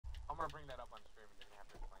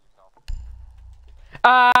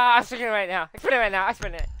I'm speaking right now. I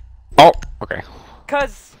spin it. Oh, okay.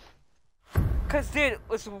 Cause dude,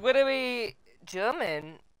 it's literally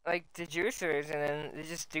German, like the juicers, and then they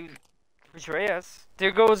just do betray us.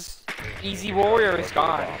 There goes Easy Warrior is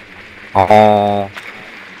gone. Oh.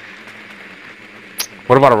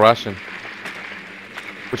 What about a Russian?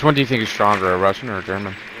 Which one do you think is stronger, a Russian or a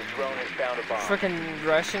German? Frickin'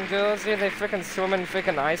 Russian girls, dude, they frickin' swim in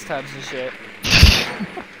frickin' ice tubs and shit.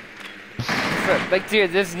 Like,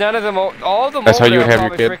 dude, there's none of them. All of them. That's how you would have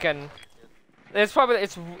your kid. Frickin', it's probably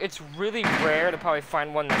it's really rare to probably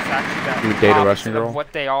find one that's actually that. You would date a Russian girl? Of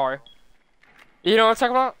what they are. You know what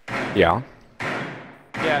I'm talking about? Yeah.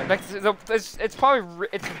 Yeah, like it's probably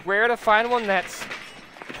it's rare to find one that's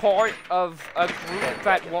part of a group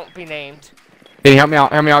that won't be named. Can you help me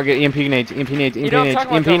out? Help me out. Get EMP nades. EMP nades. EMP nades.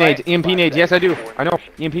 EMP nades. Right? EMP nades. Yes, I do. I know.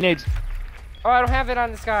 EMP nades. Oh, I don't have it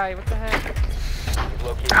on this guy. What the heck?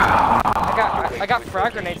 I got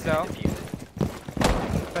frag grenades though.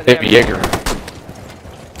 But Maybe Jaeger.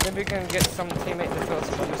 Maybe we can get some teammate to throw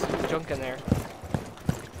some junk in there.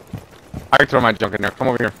 I can throw my junk in there. Come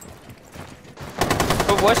over here.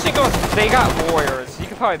 But once you go, they got warriors. You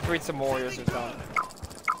can probably breed some warriors or something.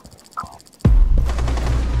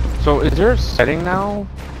 So is there a setting now?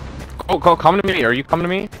 Oh, come to me. Are you coming to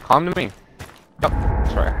me? Come to me. Yep.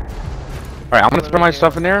 That's right. All right, I'm gonna throw my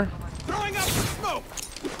stuff in there. Throwing up smoke.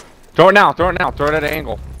 Throw it now. Throw it now. Throw it at an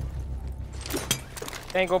angle.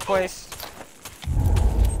 Angle place.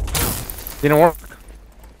 Didn't work.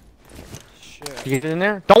 Shit. You get it in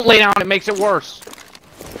there? Don't lay down. It makes it worse.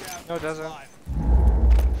 No, it doesn't.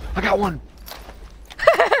 I got one.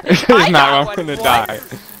 It's not. I'm gonna die.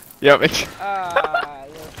 Yep.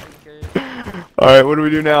 All right. What do we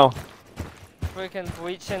do now? Freaking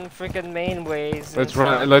bleaching, freaking main ways. Let's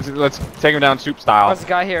run. Let's take him down soup style. What's the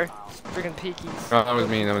guy here? Freaking peekies. No, that was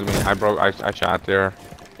me. That was me. I shot there.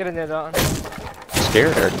 Get in there, Dalton.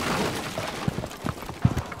 Scared.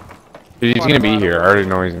 Dude, he's gonna be here. I already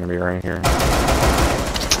know he's gonna be right here.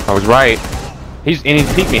 I was right. He's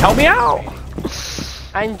peeked me. Help me out!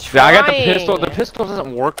 I'm trying. Yeah, I got the pistol. The pistol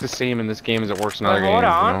doesn't work the same in this game as it works in other games. Hold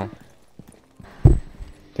on. You know?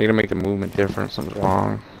 They gotta make the movement different. Something's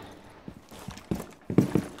wrong.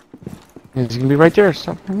 He's gonna be right there.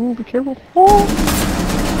 Stop. Oh, be careful.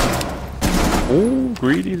 Oh,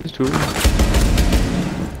 greedy. There's two of them.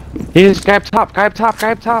 He is. Guy up top. Guy up top.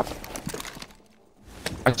 Guy up top.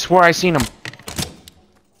 I swear I seen him.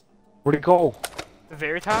 Where'd he go? The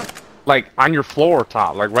very top? Like on your floor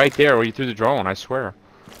top, like right there where you threw the drone. I swear.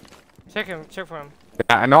 Check him. Check for him.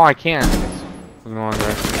 I know I can't. No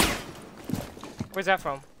longer. Where's that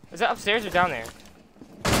from? Is that upstairs or down there?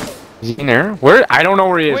 Is he in there? Where? I don't know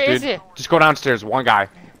where he is, Where dude. is he? Just go downstairs. One guy.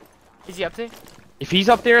 Is he up there? If he's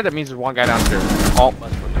up there, that means there's one guy downstairs. Oh.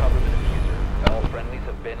 Must recover the diffuser. All friendlies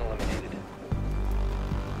have been eliminated.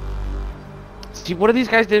 See, what are these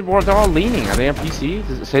guys did? Well, they're all leaning. Are they on PC?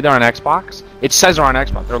 Does it say they're on Xbox? It says they're on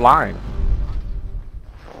Xbox. They're lying.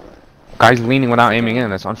 Guys leaning without aiming in.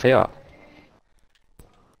 That's unfair.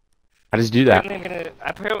 How does do that?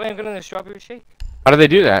 Apparently I'm gonna strawberry shake. How do they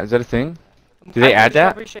do that? Is that a thing? Do they add that?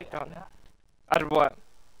 Strawberry shake down now. Added what?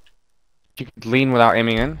 You could lean without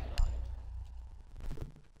aiming in?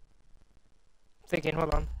 Thinking,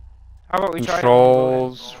 hold on. How about we try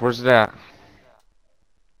Controls. Where's that?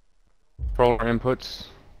 Controller inputs.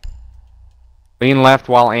 Lean left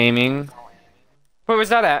while aiming. Where was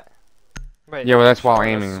that at? Wait, Yeah, well that's while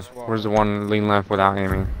aiming. Where's the one lean left without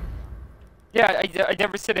aiming? Yeah, I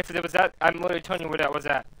never said if it was that. I'm literally telling you where that was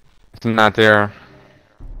at. It's not there.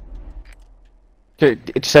 Okay,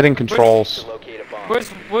 it's setting controls.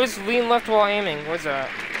 Where's lean left while aiming? Where's that?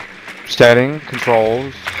 Setting,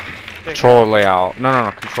 controls, controller layout.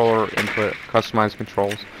 No, controller input, customize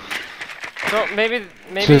controls. So maybe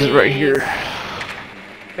This is right here.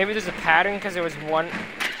 Maybe there's a pattern because there's one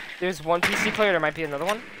PC player. There might be another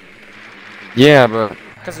one. Yeah, but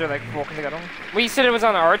Because they're like working together. Well, you said it was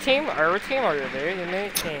on our team, or their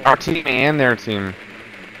team. our team and their team.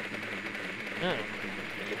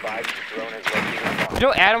 You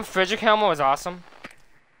know, Adam Frederick-Helmer was awesome.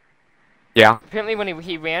 Yeah. Apparently, when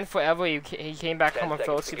he ran forever, he came back home and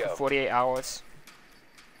fell asleep for 48 hours.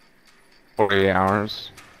 48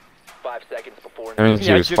 hours. 5 seconds before. That means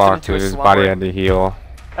he was fucked, dude. His body had to heal.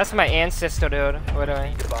 That's my ancestor, dude. What do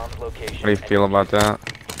I? How do you feel about that?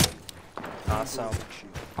 Awesome.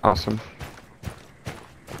 Awesome.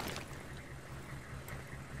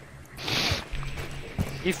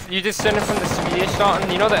 You just sent it from the Swedish Dalton.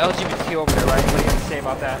 You know the LGBT over there, right? What are you gonna say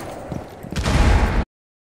about that?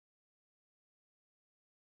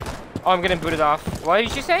 Oh, I'm getting booted off. What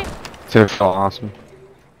did you say? To feel awesome.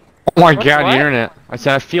 Oh my What's god, what? the internet. I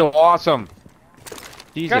said I feel awesome.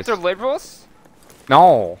 You guys Jesus. are liberals?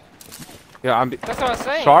 No. Yeah, I'm. That's what I was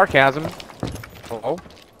saying. Sarcasm. Hello?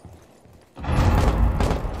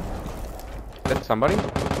 That's somebody?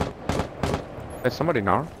 That's somebody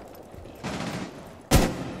now.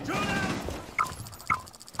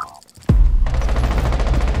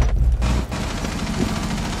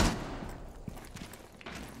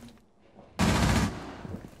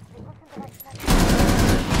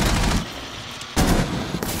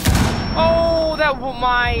 Oh, that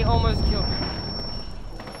my almost killed me.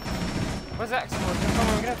 What's that explosion?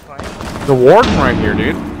 Oh, we're gonna find. The warden right here,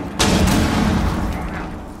 dude.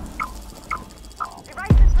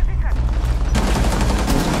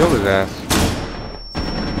 Killed his ass.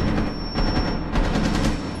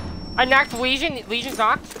 I knocked Legion. Legion's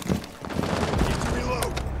knocked.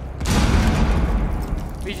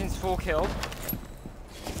 Legion's full killed.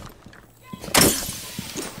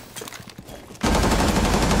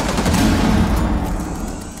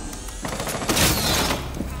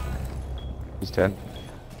 He's dead.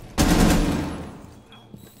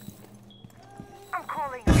 I'm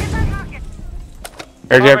calling. Get that rocket.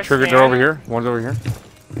 Air jab Alright, triggered. They're over here. One's over here.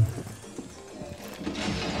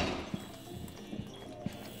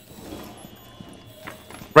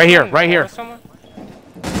 Right here. Right here.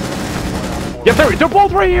 Yeah, they're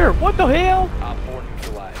both right here. What the hell? Op 4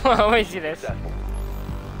 neutralized. Let me see this. Successful.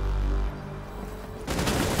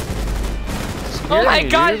 Oh my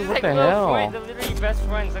Dude, god, it's what like the little hell? friends. They're literally best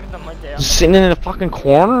friends. Look at them right there. Just sitting in a fucking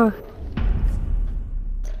corner.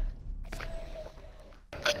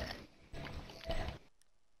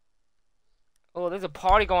 Oh, there's a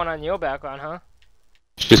party going on in your background, huh?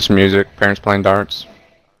 It's just music. Parents playing darts.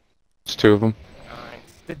 It's two of them. Alright.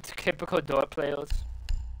 The typical door players.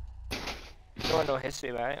 You don't know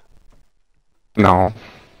history, right? No,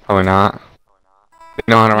 probably not. They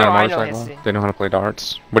know how to ride a No, I know motorcycle. history. They know how to play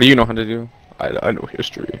darts. What do you know how to do? I know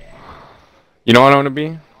history. You know what I want to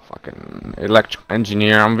be? Fucking electrical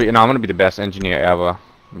engineer. I'm gonna be the best engineer ever. I'm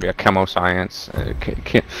gonna be a chemo science.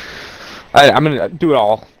 I'm gonna do it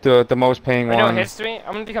all. The most paying I know one. history.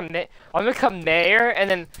 I'm gonna become mayor and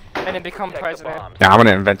then become Protect the president. bombs. Yeah, I'm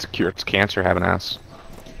gonna invent a cure to cancer. Have an ass.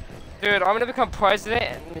 Dude, I'm gonna become president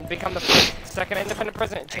and then become the second independent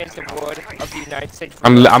president and change the world of the United States.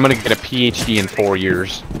 I'm gonna get a PhD in 4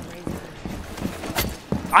 years.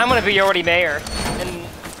 I'm gonna be already mayor, and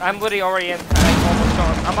I'm literally already in. Almost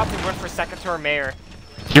on. I'm about to run for second term mayor.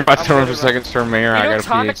 You're about I'm to run for literally- second term mayor. You I know, got a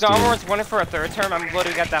Tom PhD. McDonald's running for a third term. I'm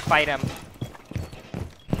literally got to fight him.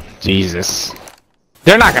 Jesus.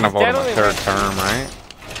 They're not gonna vote him a Definitely third was- term, right?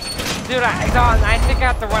 Dude, Dalton, I think I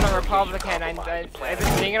have to run a Republican. I've been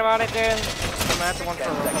thinking about it, dude. I'm gonna have to run for a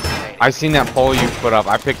Republican. I seen that poll you put up.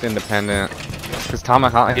 I picked independent. Cause Tom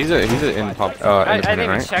McConnell, he's an I independent, didn't even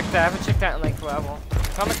right? check that. I haven't checked that in like forever.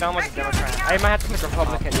 Tom McDonald's a Democrat. I might have to pick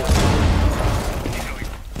Republican.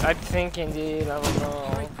 I'm thinking, dude. I don't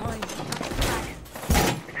know.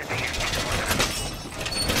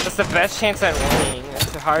 That's the best chance at winning.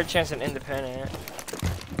 That's a hard chance at independent.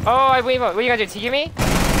 Oh, wait, what are you gonna do? TK me?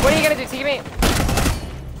 What are you gonna do? TK me?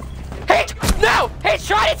 Hey, no! He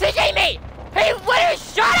tried to TK me! He literally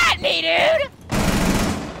shot at me, dude!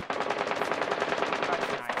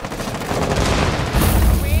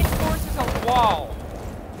 Reinforces a wall.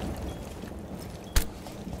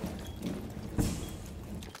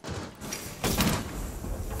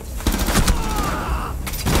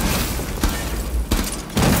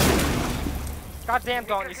 Goddamn,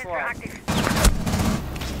 Dalton, you slow. You're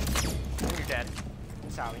dead. I'm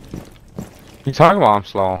sorry. You talking about I'm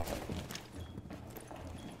slow?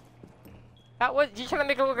 That was you trying to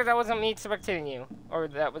make it look like that wasn't me spectating you, or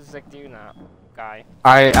that was like you not guy.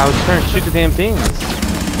 I was trying to shoot the damn things.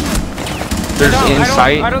 There's No,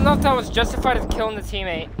 insight. I don't know if that was justified as killing the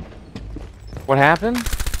teammate. What happened?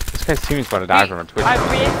 This guy's teammate's about to die from a twist. I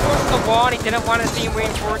reinforced the wall and he didn't want to be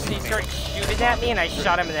reinforced, and he started shooting at me and I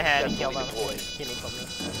shot him in the head and killed him. Teammate killed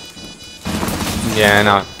me. Yeah,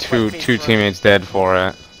 no, two teammates dead for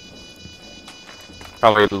it.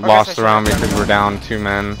 Probably lost I around me should've because we're down 2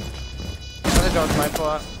 men. Another dog's my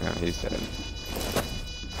fault. Yeah, he's dead.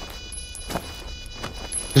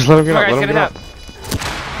 Just let him get up, Alright, let him get get up.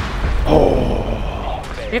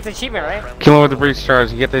 He gets the achievement, right? Kill him with the breach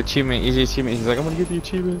charge, you get the achievement, easy achievement. He's like, I'm gonna get the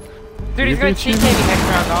achievement. Dude, he's You gonna get the TK me next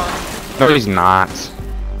round, dog. No, he's not.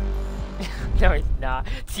 No, he's not.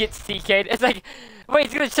 He gets TK'd. It's like, wait,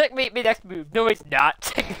 he's gonna checkmate me next move. No, he's not.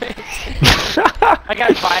 Checkmate. I got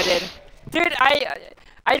invited. Dude, I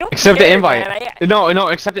don't Accept care, the invite. man. No,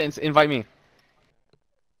 accept it. Invite me.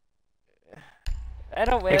 I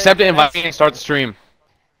don't win. Accept it. Invite me and start the stream.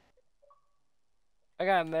 I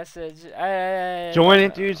got a message. Join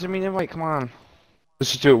it, dude. Send me an invite. Come on. Let's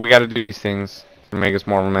just do it. We gotta do these things to make us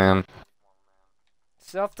more of a man.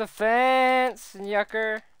 Self-defense,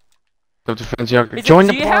 yucker. Self-defense, yucker. Do Join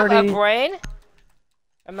the you party. have a brain?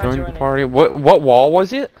 I'm not Join joining. the party. What wall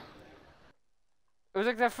was it? It was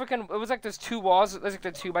like that freaking. It was like those 2 walls. It was like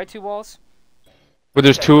the 2x2 walls. But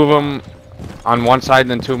there's 2 of them on one side and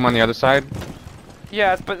then 2 of them on the other side.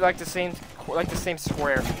 Yeah, but like the same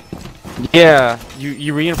square. Yeah,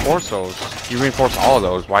 you reinforce those. You reinforce all of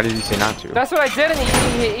those. Why did he say not to? That's what I did, and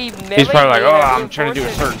he He's probably like, me, oh, and I I'm trying to do a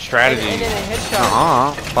certain reinforced it, strategy. and then it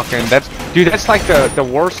headshot. Fucking that's like the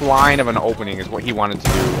worst line of an opening is what he wanted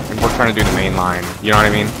to do, and we're trying to do the main line. You know what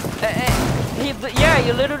I mean?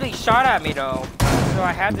 He literally shot at me though, so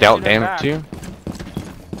I had to Dealt shoot him damage back. to you?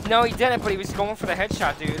 No, he didn't, but he was going for the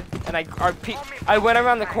headshot, dude. And I went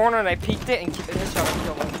around the corner and I peeked it and the headshot and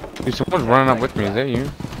killed him. Dude, someone's running up with me. Is that you?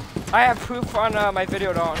 I have proof on my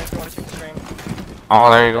video, Dalton, if you want to check the stream. Oh,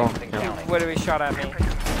 there you go. Yeah. Literally shot at me.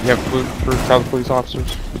 You have proof, tell the police officers.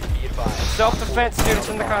 Self-defense, dude, it's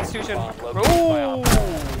in the Constitution. Ooh!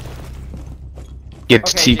 Get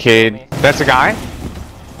Okay, TK'd. That's the guy?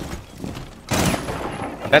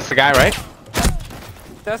 That's the guy, right?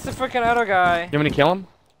 That's the freaking other guy. You want me to kill him?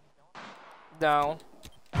 No.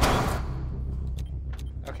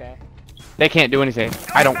 Okay. They can't do anything.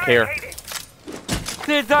 I don't care.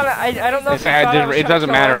 Dude, Dalton, I don't know if you I thought I was it trying to doesn't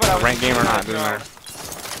kill matter him, but I was rank game or shooting not. at It a doesn't drone. matter.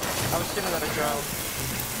 I was shooting at a drone.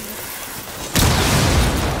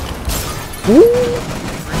 Ooh.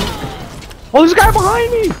 Oh, there's a guy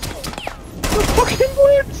behind me! The fucking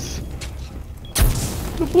blitz!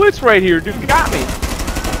 The blitz right here, dude. Got me.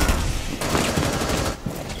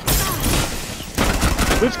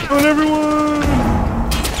 Let's kill everyone!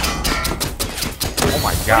 Oh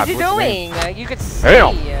my god. What are you what's his name? doing? You could see.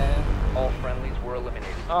 Damn. All friendlies were eliminated.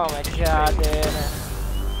 Oh my god, dude.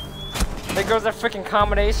 There goes our freaking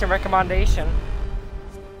combination recommendation.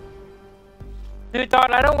 Dude,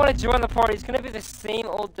 Dalton, I don't want to join the party. It's gonna be the same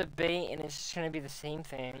old debate, and it's just gonna be the same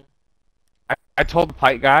thing. I told the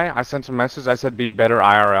pipe guy, I sent some message, I said be better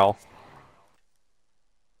IRL.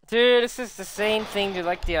 Dude, this is the same thing, dude,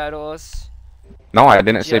 like the idols. No, I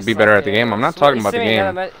didn't say Just be like better at the game. I'm not So talking you about the sent me game.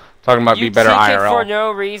 another Talking about be better You took it for IRL.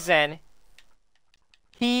 no reason.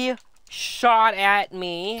 He shot at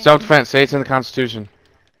me. Self-defense, say it's in the Constitution.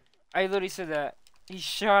 I literally said that. He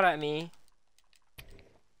shot at me.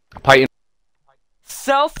 Pipe.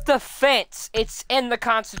 Self-defense. It's in the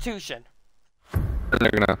Constitution.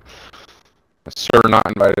 They're gonna. Sir not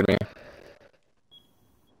invited me.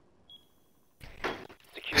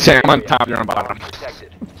 Say I'm on top, you're on bottom.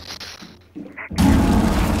 Protected.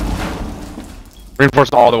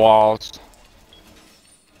 Reinforce all the walls.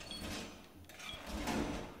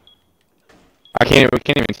 We can't even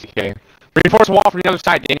TK. Reinforce the wall from the other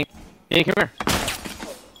side, Danny. Danny, come here.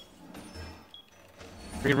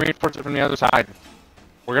 Reinforce it from the other side.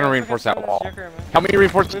 We're gonna reinforce that wall. Help me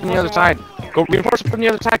reinforce it from the other side. Go reinforce it from the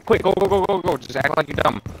other side, quick. Go, go, go, go, go. Just act like you're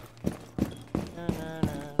dumb.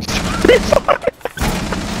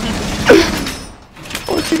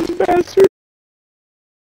 Fucking bastard.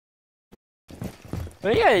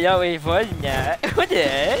 What are you reinforcing that? What the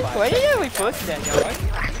heck? Why are you reinforcing that, y'all?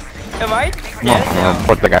 Am I? I'm gonna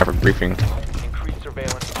report the guy for briefing. Increased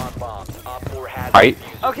surveillance on bombs. Op 4 has Fight.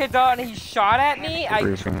 Okay, Dalton, he shot at me.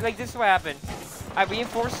 Briefing. Like, this is what happened. I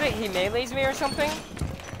reinforce it, he melees me or something.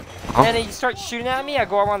 Huh? And he starts shooting at me, I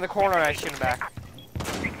go around the corner and I shoot him back.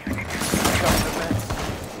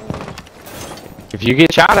 If you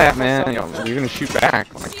get shot at, man, you're gonna shoot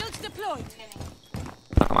back. Like, Shields deployed.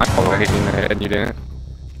 I called it hitting the head and you didn't.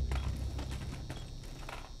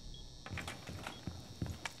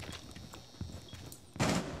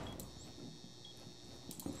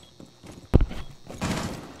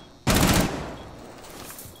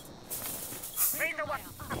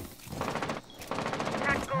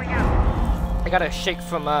 I got a shake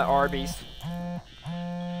from Arby's.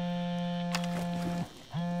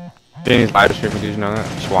 Danny's live streaming, did you know that?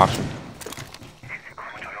 Just watch him.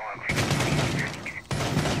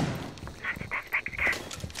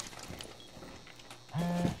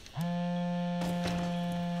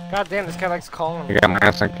 God damn, this guy likes calling me. You got my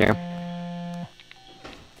ass on cam.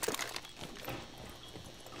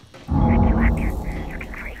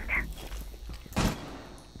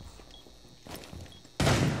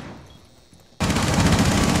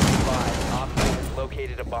 Op 4 has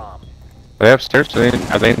located a bomb. Are they upstairs?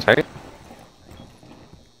 Are they in sight?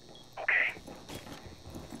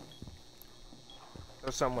 Go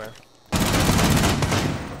somewhere.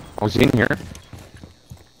 Oh, is he in here?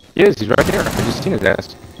 He is, he's right here. I just seen his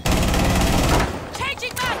ass.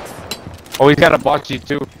 Changing max. Oh, he's got a bocce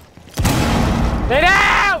too. Get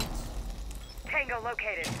out! Tango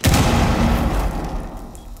located.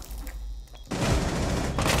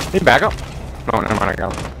 He back up. No, never mind. I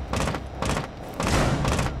got him.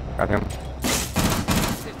 Got him.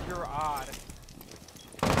 You're odd.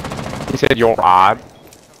 He said you're odd.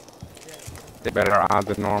 They better odd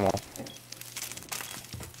than normal.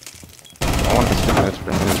 I want to see this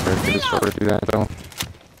for him. It's very good to sort of do that though.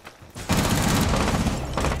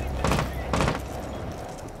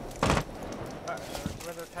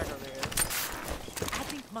 Where the tag over here? I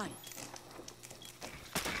think mine.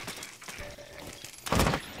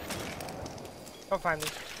 Don't find me.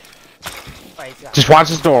 Oh, he's got Just watch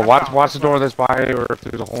this door. Watch the door that's by, or if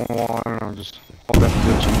there's a hole in the wall. I don't know. Just hold that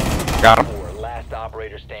position. Got him. 4, last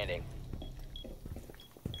operator standing.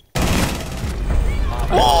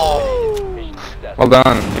 Whoa! Mission successful. Well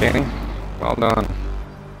done, Danny. Well done.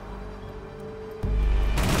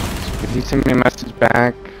 Did he send me a message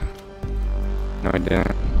back? No, he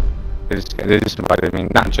didn't. They just invited me.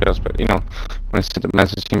 Not just, but you know, when I sent the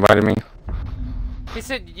message, he invited me. He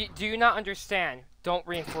said, do you not understand? Don't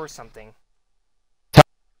reinforce something.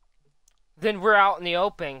 Then we're out in the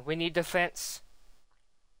open. We need defense.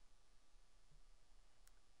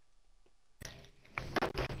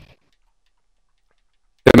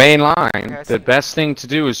 The main line, the best thing to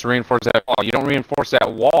do is to reinforce that wall. You don't reinforce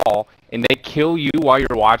that wall, and they kill you while you're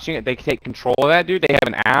watching it. They can take control of that, dude. They have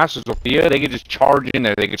an ass, or Sophia. They could just charge in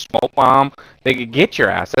there. They could smoke bomb. They could get your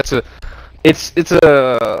ass. That's a, it's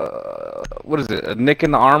a, what is it? A nick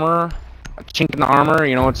in the armor, a chink in the armor.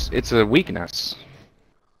 You know, it's a weakness.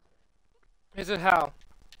 Is it how?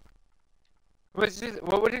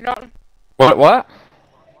 What would you got? What?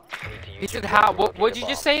 He said how? What would you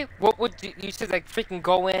just say? What would you said? Like freaking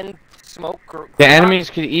go in, smoke or? The enemies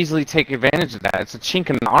could easily take advantage of that. It's a chink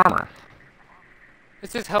in the armor.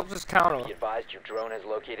 This just helps us counter. Be advised your drone has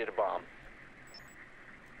located a bomb.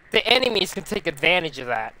 The enemies can take advantage of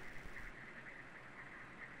that.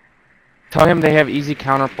 Tell him they have easy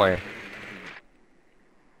counterplay.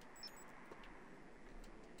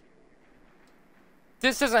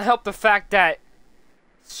 This doesn't help the fact that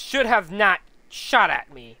should have not shot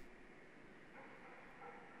at me.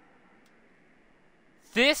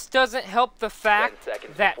 This doesn't help the fact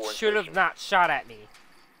that should have not shot at me.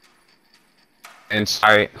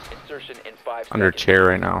 Insight. Insertion in 5 Under a seconds. chair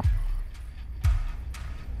right now.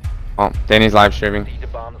 Oh, Danny's live streaming. Proceed to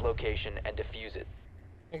bomb's location and defuse it.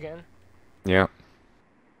 Again. Yeah.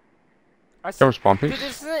 I Don't respond, Dude, please.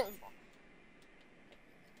 this isn't.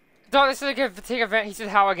 Don't this is gonna take advantage. He said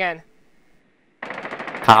how again?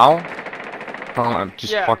 How?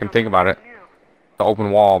 Just Yeah. fucking think about it. The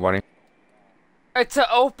open wall, buddy. It's an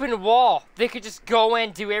open wall. They could just go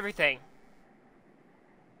in, do everything.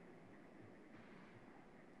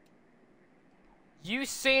 You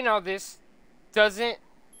saying all this doesn't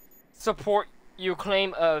support your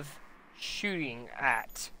claim of shooting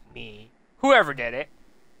at me. Whoever did it.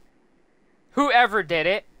 Whoever did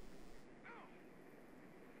it.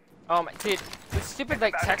 Dude, this stupid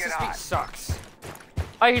like Texas speech sucks.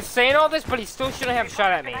 Like he's saying all this, but he still shouldn't have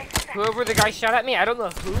shot at me. Whoever the guy shot at me, I don't know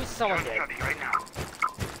who. Someone did.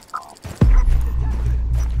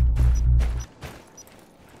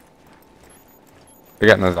 They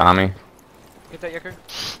got Nazami. Get that, Yucker?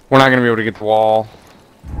 We're not gonna be able to get the wall.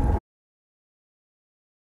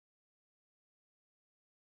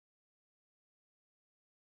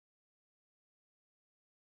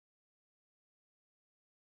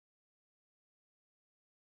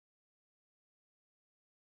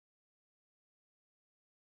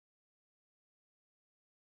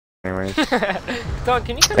 Anyways. Don,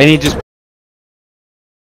 can you come And he just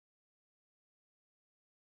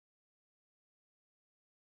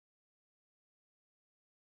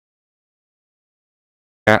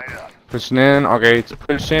pushing in. Okay, it's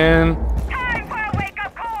push in. Time for a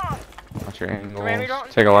wake-up call. Watch your Commander, angles.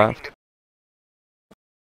 don't- Take a left.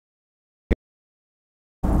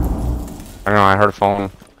 I don't know. I heard a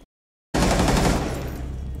phone.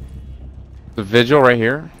 The vigil right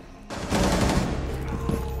here.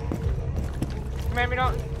 Command me,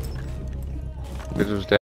 don't. Vigil's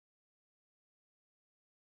dead.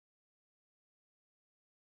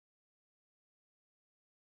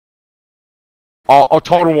 Oh,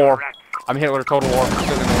 total war. I'm hit with a total war. I'm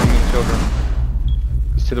killing enemy children.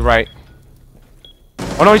 He's to the right.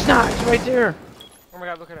 Oh no, he's not. He's right there. Oh my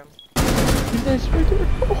god, look at him. He's right there.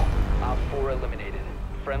 Oh. Op 4 eliminated.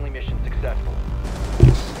 Friendly mission successful.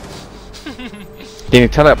 Danny,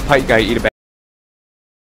 tell that pipe guy to eat a bag.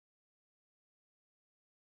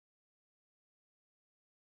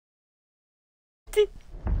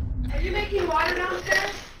 Are you making water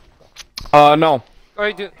downstairs? No. Oh,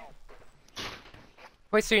 you do.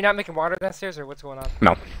 Wait, so you're not making water downstairs, or what's going on?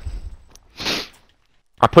 No.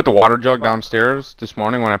 I put the water jug downstairs this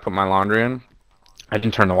morning when I put my laundry in. I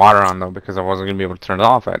didn't turn the water on though because I wasn't gonna be able to turn it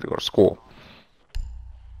off. I had to go to school.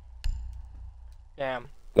 Damn.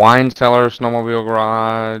 Wine cellar, snowmobile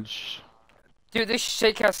garage. Dude, this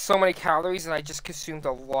shake has so many calories, and I just consumed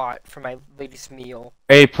a lot for my latest meal.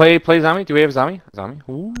 Hey, play Zami. Do we have Zami? Zami?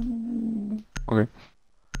 Ooh. Okay.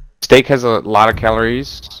 Steak has a lot of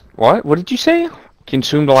calories. What? What did you say?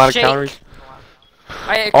 Consumed a lot of Shake. calories.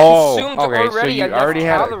 I Oh, consumed okay, so already you enough already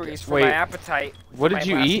had- calories for wait, my appetite. What for did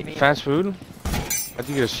my you last eat? meal. Fast food? I think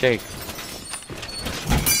you get a shake.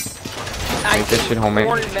 I Make this shit homemade.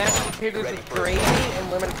 corn and mashed potatoes with gravy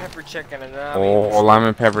and lemon pepper chicken, and Oh,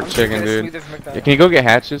 lemon pepper chicken, dude. Yeah, Yeah, can you go get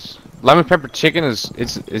hatches? Lemon pepper chicken is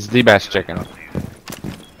the best chicken.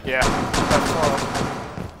 yeah, that's all.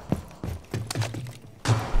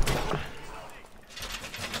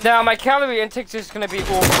 Now my calorie intake is gonna be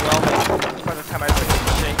overwhelming by the time I finish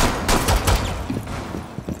the shake.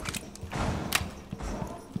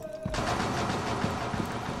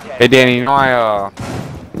 Hey Danny, you know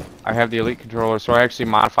I have the Elite controller, so I actually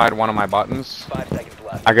modified one of my buttons. 5 seconds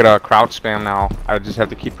left. I get a crouch spam now. I just have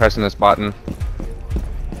to keep pressing this button.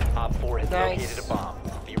 Op 4 has Nice. located a bomb.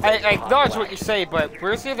 Be I ready to acknowledge hostile what you say, but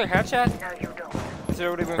where's the other hatch at? Is it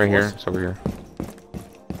already been Right here, forced? it's over here.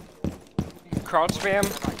 You can crouch spam.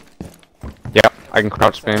 Yep, I can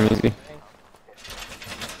crouch spam easy.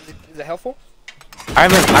 Is it helpful? I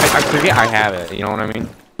forget I have it, you know what I mean?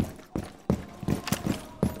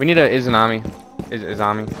 We need a Izanami.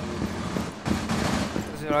 Izami.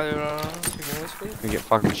 Is it either speaking English, please? I'm gonna get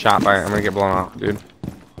fucking shot by it. I'm gonna get blown up, dude.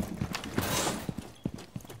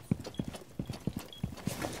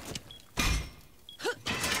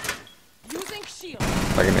 Using shield.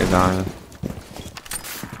 Like an Izami.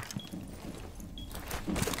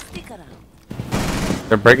 Stick around.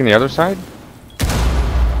 They're breaking the other side?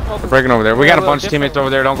 Oh, They're breaking over there. We got a little bunch of teammates over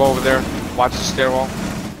there. Don't go over there. Watch the stairwell.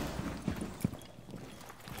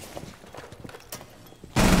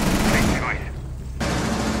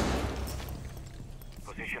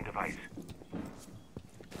 Position device.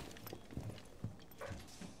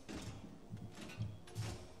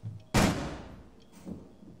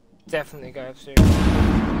 Definitely a guy upstairs.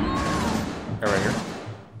 Yeah, right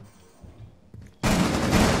here.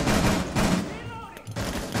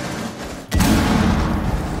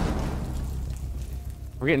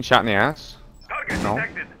 We're getting shot in the ass. Target No.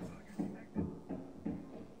 detected.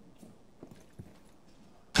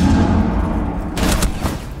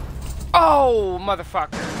 Oh,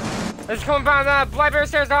 motherfucker. Let's come down the Blackberry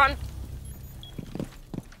stairs, Dalton.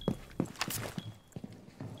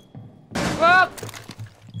 Well,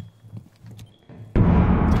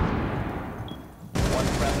 One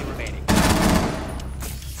friendly remaining.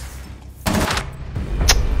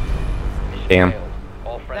 Damn. Failed.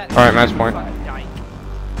 All friendly. Alright, match point. dyke.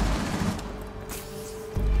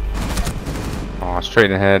 Oh,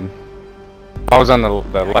 straight ahead. If I was on the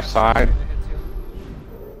left side,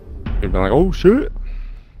 you'd be like, oh shit.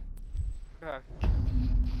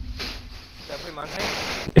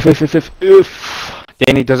 If.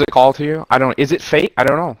 Danny, does it call to you? I don't. Is it fate? I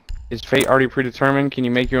don't know. Is fate already predetermined? Can you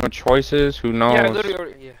make your own choices? Who knows? Yeah,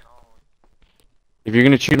 literally, yeah. If you're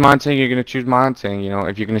gonna choose Montang, you're gonna choose Montang. You know,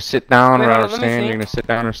 if you're gonna sit down Wait, or hold on, let me stand, you're think. gonna sit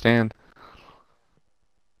down or stand.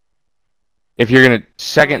 If you're gonna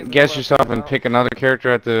second guess yourself and pick another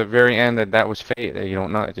character at the very end, that was fate. You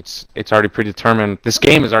don't know. It's already predetermined. This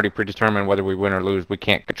game is already predetermined whether we win or lose. We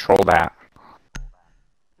can't control that.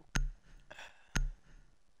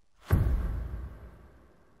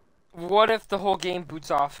 What if the whole game boots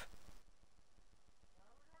off?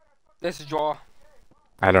 This is draw.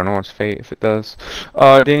 I don't know. It's fate if it does.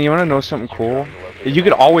 Danny, you wanna know something cool? You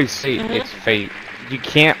could always say it's fate. You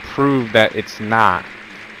can't prove that it's not.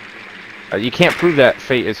 You can't prove that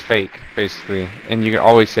fate is fake, basically, and you can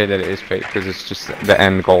always say that it is fake because it's just the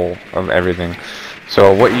end goal of everything.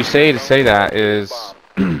 So what you say to say that is,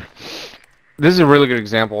 this is a really good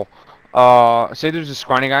example. Say there's a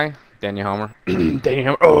scrawny guy, Daniel Helmer.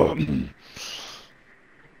 Daniel Helmer. Oh.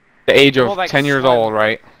 The age of Well, like 10 years slime. old,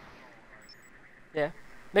 right? Yeah.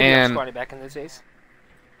 Maybe And- I'm scrawny back in those days.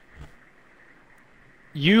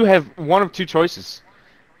 You have one of two choices.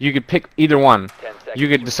 You could pick either one. 10 seconds. You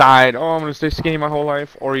could decide, oh, I'm gonna stay skinny my whole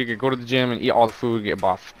life, or you could go to the gym and eat all the food and get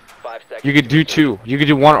buff. 5 seconds. You could do two. You could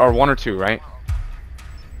do one or two, right?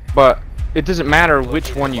 But it doesn't matter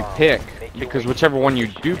which one you pick, because whichever one you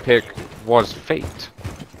do pick was fate.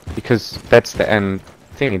 Because that's the end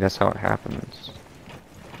thing. That's how it happens.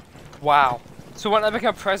 Wow. So when I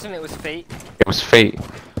became president, it was fate. It was fate.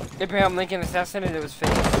 Abraham Lincoln assassinated, it was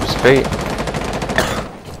fake. It was fate.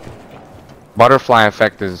 Butterfly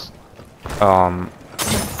effect is, kind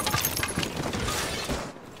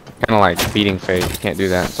of like beating fate. You can't do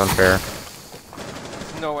that. It's unfair.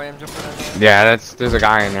 No way I'm jumping in there. Yeah, there's a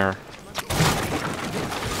guy in there.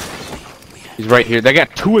 He's right here. They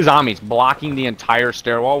got 2 zombies blocking the entire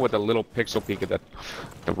stairwell with a little pixel peek at the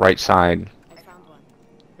right side.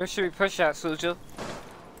 Where should we push at, Sujo?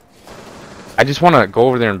 I just want to go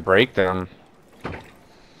over there and break them.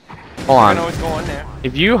 Hold I know on. what's going there.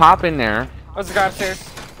 If you hop in there, Oh, there's a guy upstairs.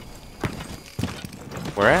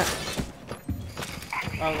 where at?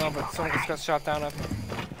 I don't know, but someone just got shot down up here.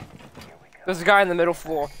 There's a guy in the middle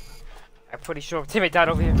floor. I'm pretty sure. Teammate died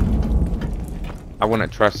over here. I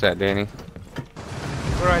wouldn't trust that, Danny.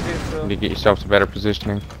 What do I do, Phil? You need to get yourself to better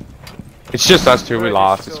positioning. It's just us two. We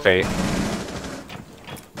lost. It's fate.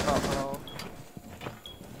 Uh-oh.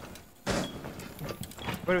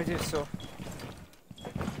 What do we do, Phil?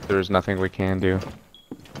 There's nothing we can do.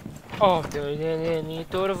 Oh, there's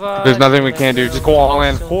There's nothing we can do. Just go all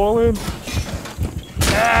in. Go all in. Go,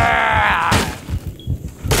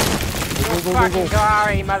 fucking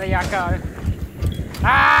die, mother yucker.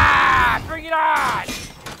 Ah! Bring it on!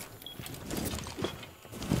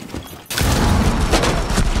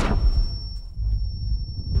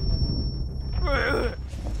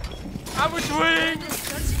 I'm winning!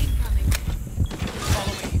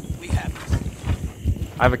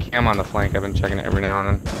 I have a cam on the flank. I've been checking it every now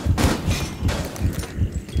and then.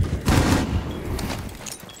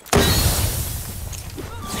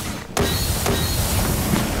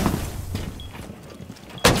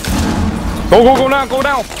 Go now, go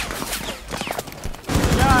down!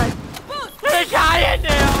 There's a guy in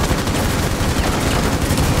there!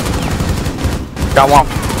 Got one.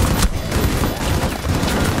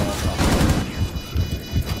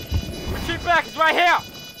 Retreat back, it's right here!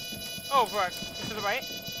 Oh, right. This is the right.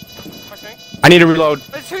 Okay. I need to reload.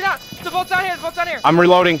 There's 2 down! The bolt's down here, the bolt's down here! I'm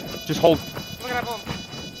reloading. Just hold. Look at that bomb.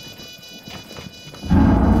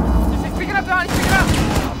 He's picking up, Don, he's picking up!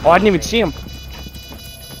 Oh, I didn't even see him.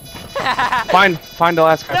 Find the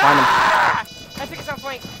last guy. Find him. Ah! I think it's on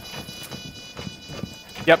flank.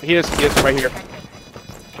 Yep, he is right here.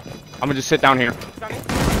 I'm gonna just sit down here. Got me.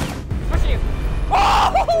 Pushing you.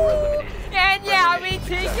 Oh! And yeah, we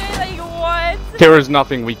take it like what? There is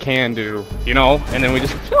nothing we can do, you know? And then we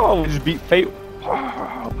just beat fate. Let's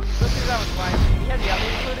see that was fine. You had the other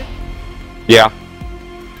included? Yeah.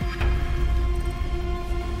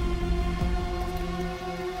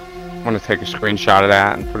 I'm gonna take a screenshot of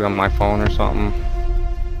that and put it on my phone or something.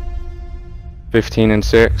 15 and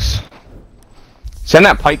 6. Send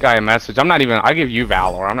that Pike guy a message. I give you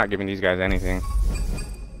Valor. I'm not giving these guys anything.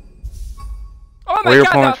 Oh my Were your god,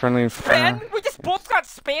 opponents friendly and spam? fair? We just both got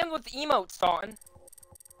spammed with emotes, Dalton.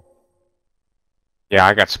 Yeah,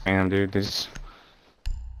 I got spam, dude. This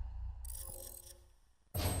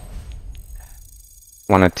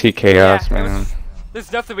wanna TK us, man.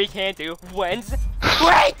 There's nothing we can do. When's?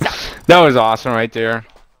 Wait! That was awesome right there.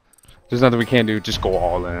 There's nothing we can do. Just go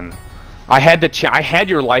all in. I had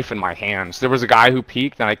your life in my hands. There was a guy who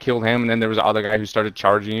peeked and I killed him, and then there was another guy who started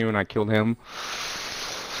charging you and I killed him.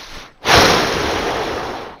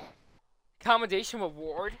 Commendation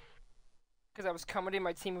award? Because I was commending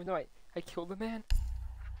my team with no, I killed the man.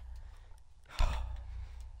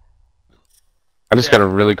 I just got a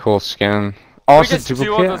really cool skin. Oh, we it's a just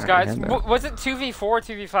duplicate? duo those guys. I had that. Was it 2v4 or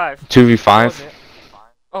 2v5? 2v5.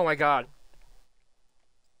 Oh my god.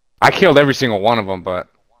 I killed every single one of them, but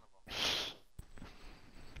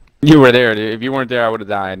you were there, dude. If you weren't there, I would have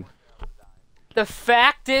died. The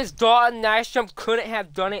fact is, Dalton Nice Jump couldn't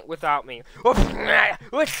have done it without me.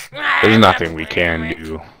 There's nothing we can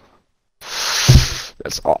do.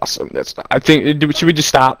 That's awesome. That's not. I think. Should we just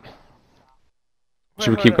stop?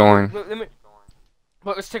 Should we keep going?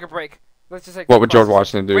 Let's take a break. Let's just like. What would George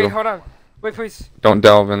Washington do? Wait, hold on. Wait, please. Don't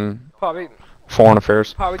delve in Probably foreign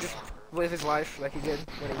affairs. just live his life like he did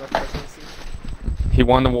when he left presidency. He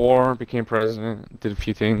won the war, became president, did a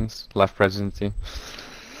few things, left presidency.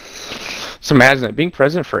 So imagine that, being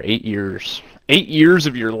president for 8 years. 8 years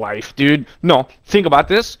of your life, dude. No, think about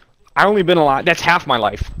this. I only been alive. That's half my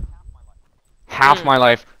life. Half my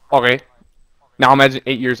life. Okay. Now imagine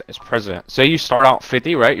 8 years as president. Say you start out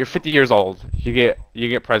 50, right? You're 50 years old. You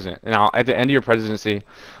get president. Now at the end of your presidency,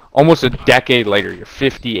 almost a decade later, you're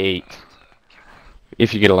 58.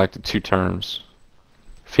 If you get elected 2 terms.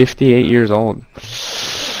 58 years old.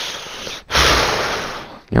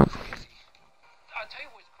 Yep.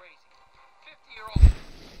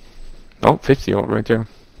 Oh, 50-year-old right there.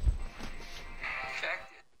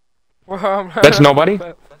 That's nobody?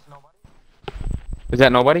 Is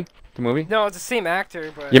that Nobody? The movie? No, it's the same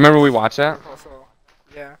actor, but. You remember we watched that? Also,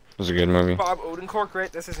 yeah. It was a good movie. Bob Odenkirk, right?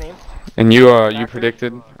 That's his name. And you Actor.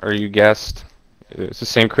 predicted or you guessed it's the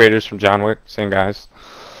same creators from John Wick, same guys.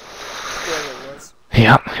 Yeah, it was.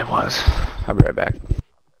 Yep, it was. I'll be right back.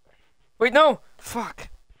 Wait, no! Fuck.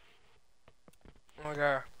 Oh my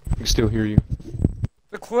god. I can still hear you.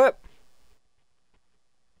 The clip.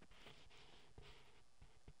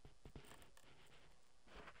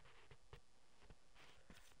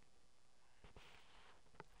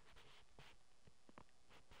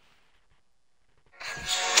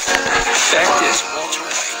 Fact is, Walter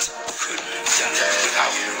White couldn't have done it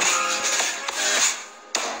without you.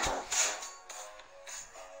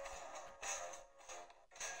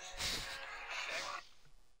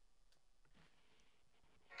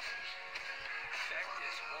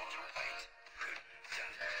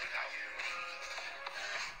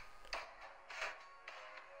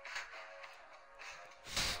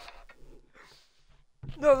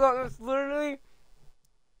 No, that's literally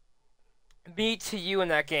me to you in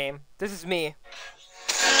that game. This is me.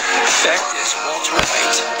 Fact is, Walter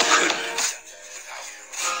White couldn't have done it without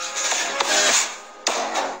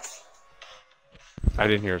you. I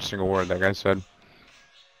didn't hear a single word that guy said.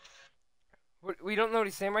 We don't know what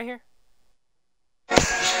he's saying right here?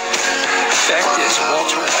 Fact is,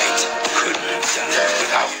 Walter White couldn't have done it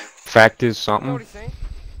without you. Fact is You know something. what he's saying?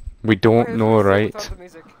 We don't Okay, know, let's say right? without the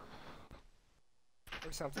music.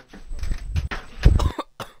 Or something.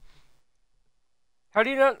 How do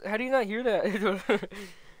you not hear that?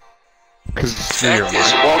 Because it's in your Fact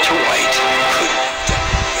is, mind. Walter White couldn't have done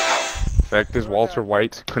it without you. Fact is, Walter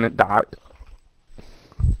White couldn't die.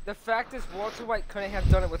 The fact is, Walter White couldn't have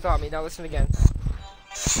done it without me. Now listen again.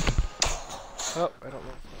 Oh, I don't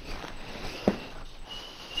know.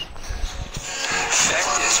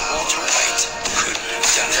 Fact is, Walter White couldn't have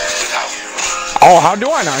done it without you. Oh, how do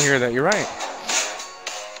I not hear that? You're right.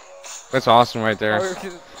 That's awesome right there.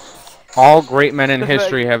 All great men in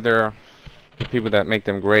history have their people that make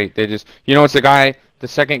them great. They just, you know, it's the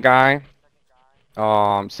second guy,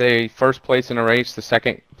 say first place in a race, the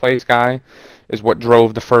second place guy is what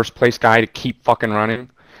drove the first place guy to keep fucking running.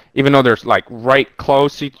 Even though they're like right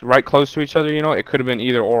close to each other, you know, it could have been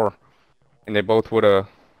either or. And they both would have,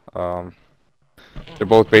 they're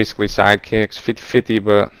both basically sidekicks, 50-50,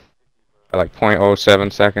 but at like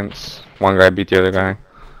 .07 seconds, one guy beat the other guy.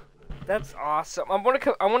 That's awesome. I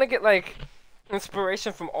want to get like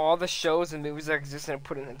inspiration from all the shows and movies that exist and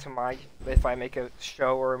put it into my. If I make a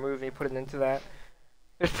show or a movie, put it into that.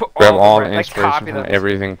 Just put Grab all of them, the like, inspiration copy from them.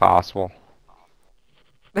 everything possible.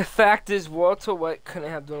 The fact is, Walter White couldn't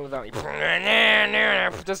have done it without me.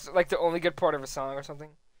 Just like the only good part of a song or something.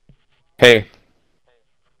 Hey,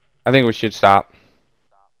 I think we should stop.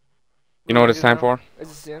 You know what it's time for?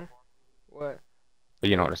 Is it soon? What?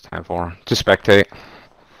 You know what it's time for. To spectate.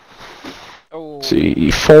 Oh.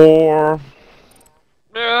 C4.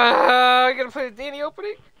 You gonna play the Danny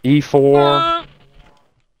opening? E4.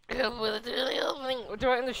 Gonna play the Danny opening. Do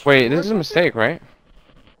I end the show? Wait, this is a mistake, right?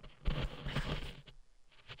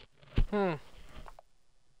 Oh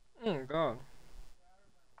God.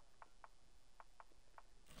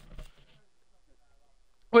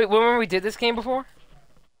 Wait, when we did this game before?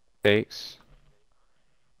 Takes.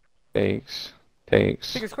 Pick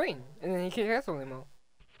his queen, and then he can't castle anymore.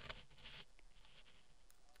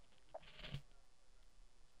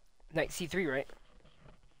 Knight C3, right?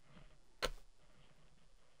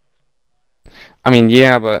 I mean,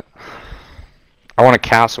 yeah, but I want to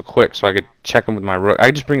castle quick so I could check him with my rook. I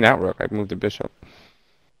could just bring that rook. I can move the bishop.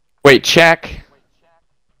 Wait, check.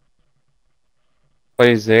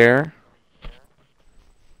 Plays there.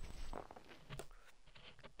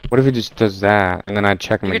 What if he just does that, and then I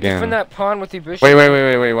check him You could again? defend that pawn with the bishop.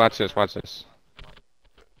 Wait. Watch this. Watch this.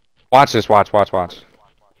 Watch.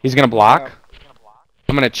 He's gonna block.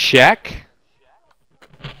 I'm gonna check.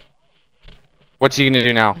 What's he gonna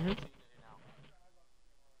do now?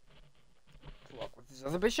 Block with his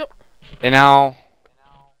other bishop. And now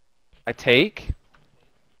I take.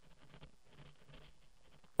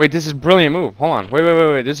 Wait, this is a brilliant move. Hold on.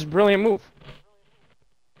 Wait. This is a brilliant move.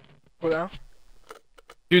 What now?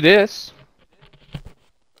 Do this.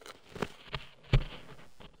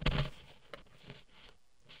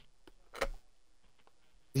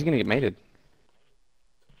 He's gonna get mated.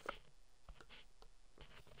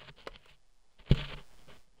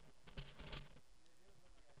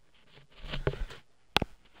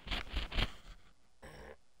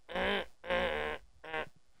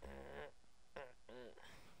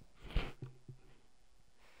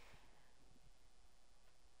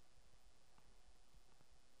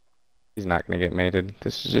 He's not gonna get mated.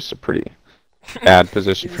 This is just a pretty bad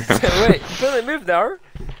position He for just him. said, wait, you barely moved now.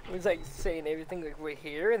 He was like saying everything like wait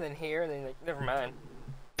here and then like never mind.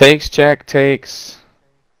 Takes, check, takes.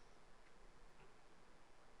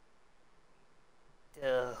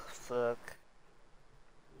 Ugh, fuck.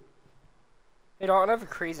 Hey, Dalton, I have a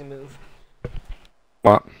crazy move.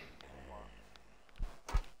 What?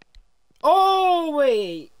 Oh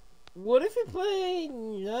wait, what if you play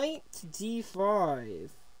knight to d5?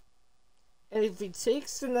 And if he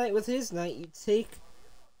takes the knight with his knight, you take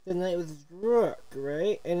the knight with his rook,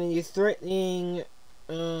 right? And then you're threatening,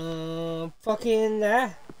 fucking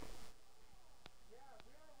that.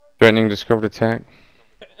 Threatening discovered attack.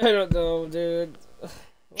 I don't know, dude.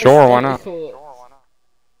 Sure, why not? Cool.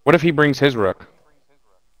 What if he brings his rook?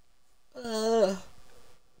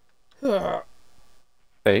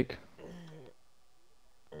 Fake.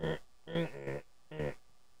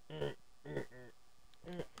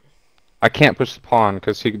 I can't push the pawn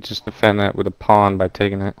because he could just defend that with a pawn by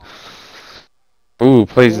taking it. Ooh,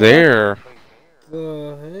 plays there.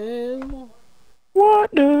 The hell?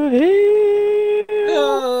 What the hell?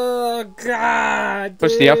 Oh god,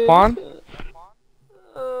 Push the F dude. pawn.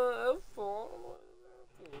 F-pawn.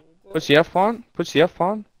 Push the F pawn. Push the F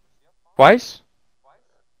pawn. Twice.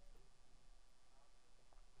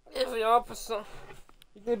 If the opposite,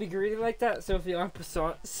 you're gonna be greedy like that. So if the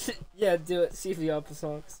opposite, yeah, do it. See if the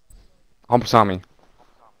opposite. On Pasami.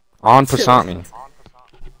 On Pasami.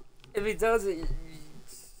 If he does it, you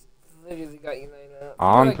literally got you laid up.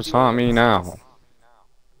 On Pasami now.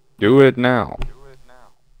 Do it now.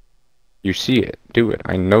 You see it. Do it.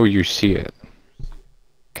 I know you see it.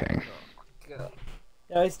 Okay. Go.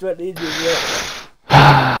 I still need you.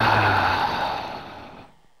 Yeah.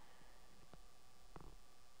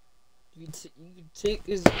 You can take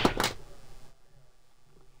his.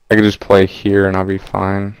 I could just play here and I'll be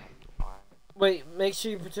fine. Wait, make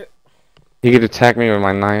sure you protect. He could attack me with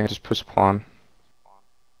my knight. Just push a pawn.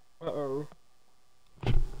 Uh-oh.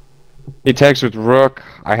 He attacks with rook.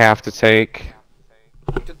 I have to take.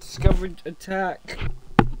 The discovered attack.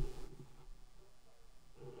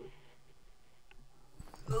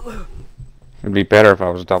 It'd be better if I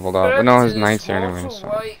was doubled up. But no, his knight's here anyway. Walter So.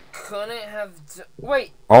 White couldn't have.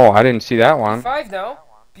 Wait. Oh, I didn't see that one. B5 no.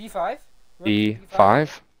 B5. Rook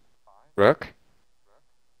B5. Rook.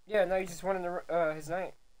 Yeah, no, you just wanted the, his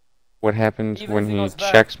knight. What happens Even when if he he goes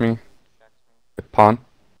back. checks me? With pawn.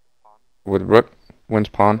 With rook. Wins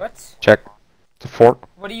pawn. What? Check. To fork.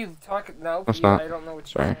 What are you talking? No, It's yeah, not. I don't know what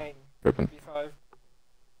Sorry. you're saying. Ripping. B5.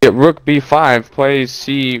 Yeah, rook B5 plays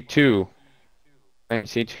C2.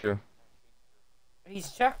 C2.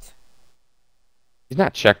 He's checked. He's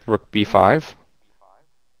not checked rook B5.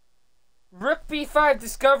 Rook B5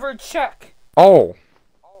 discovered check. Oh.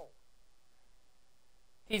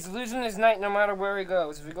 He's losing his knight no matter where he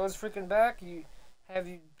goes. If he goes freaking back, you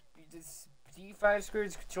this D5 square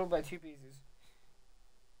is controlled by 2 pieces.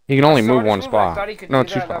 He can only I saw move this one move, I spot. thought he could No, do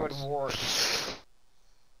 2 that, that would spots. work.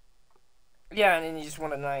 Yeah, and then you just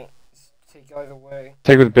want a knight. Take either way.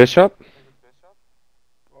 Take with bishop?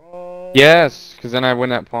 Um, Yes, because then I win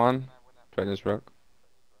that pawn. Try this rook.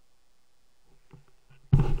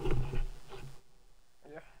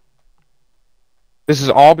 Yeah. This is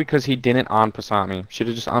all because he didn't on me. Should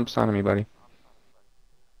have just on me, buddy.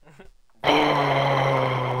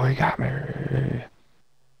 Oh, he got me.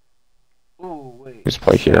 Ooh, wait. Just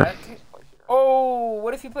play here. Check? Oh,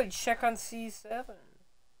 what if you played check on C7?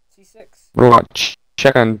 C6? What about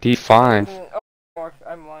check on D5? Oh,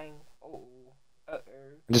 I'm lying. Oh.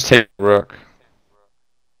 Just take rook.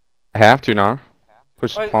 I have to now.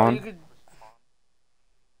 Push the Or pawn. you could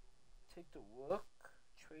take the rook,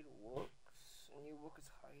 trade rooks, and your rook is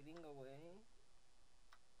hiding away.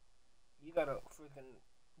 You gotta freaking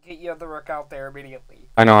get your other rook out there immediately.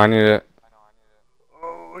 I know, I need it.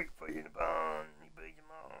 Oh, you put in the bond. You put your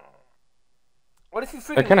mom. What if you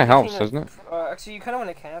freaking? That kind of helps, doesn't it? Actually, you kind of want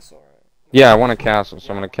a castle, right? Yeah, I want a castle, so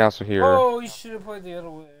I'm gonna castle here. Oh, you should have played the other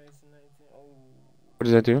way. Oh. What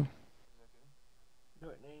does that do?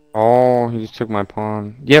 Oh, he just took my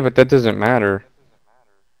pawn. Yeah, but that doesn't matter.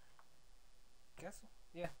 Castle?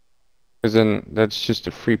 Yeah. Because then that's just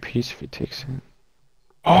a free piece if he takes it. Pin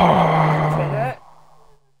Oh! it.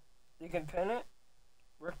 You can pin it.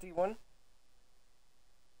 Rook D1.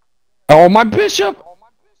 Oh, my bishop!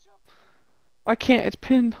 I can't, it's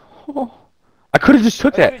pinned. Oh. I could have just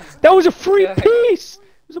took that. That was a free Yeah. piece!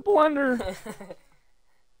 It was a blunder.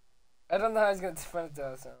 I don't know how he's gonna defend it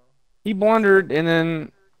though, so. He blundered and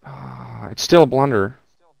then... it's still a blunder.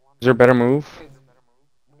 Is there a better move?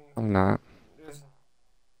 I'm not.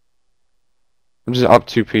 I'm just up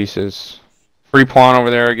 2 pieces. Free pawn over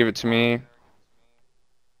there, give it to me.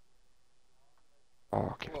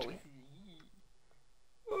 Oh, give it to Whoa. me.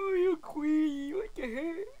 Oh, you queen. What the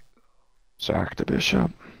heck? Sack the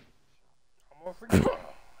bishop. I'm all freaking.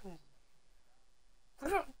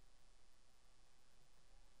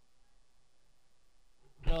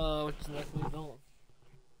 What's next move going?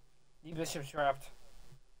 The bishop's trapped.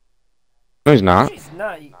 No, he's not. She's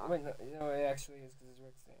not. Wait, no, it actually is because his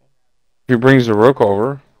rook's there. If he brings the rook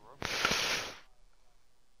over.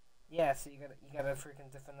 Yeah, so you gotta freaking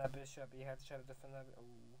defend that bishop. You have to try to defend that.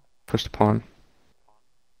 Ooh. Push the pawn.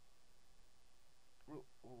 Ooh,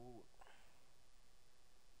 ooh.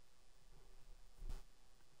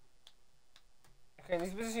 Okay, in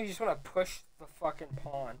this position you just wanna push the fucking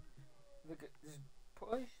pawn. Look at just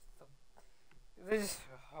push the. This.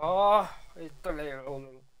 Oh, it's the layer.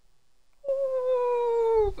 Ooh,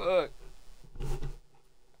 fuck.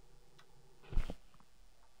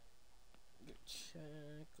 Good check.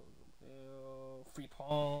 Free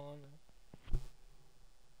pawn.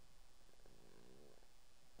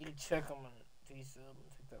 You can check him on D7 and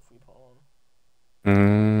take that free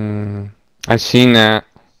pawn. I seen that.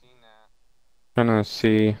 Trying to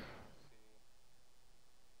see.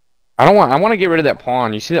 I want to get rid of that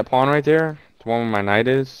pawn. You see that pawn right there? The one where my knight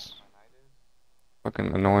is?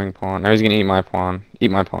 Fucking annoying pawn. Now he's gonna eat my pawn.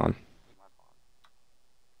 Eat my pawn.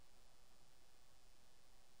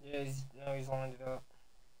 Yeah, he's lined it up.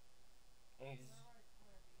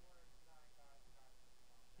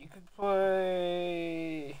 You could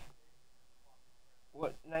play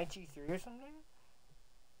what, knight G3 or something?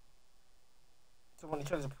 So when he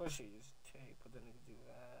tries to push it, you just take, but then you can do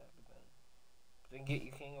that, but then get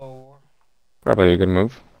your king over. Probably a good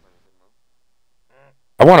move.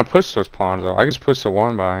 I want to push those pawns though. I can just push the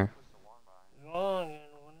one by. Long and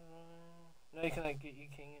one. No, you can like get your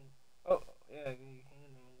king in. Oh, yeah, get your king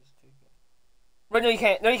in there and just take it. Wait, no, you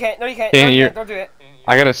can't. No, you can't. No, you can't. No, you can't. Don't do it.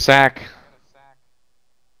 I gotta sack.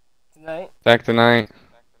 Tonight. Sack the knight.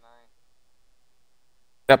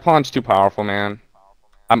 That pawn's too powerful, man.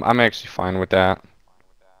 I'm actually fine with that.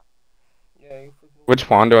 Yeah. Which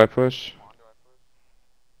pawn do I push?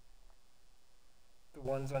 The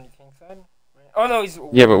ones on your king side. Right? Oh no, he's.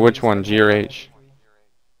 Yeah, but which one? G or H?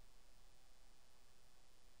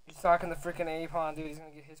 He's talking the freaking A pawn, dude. He's gonna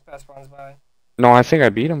get his pass pawns by. No, I think I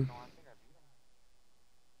beat him.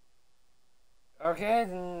 Okay,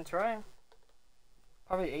 then try.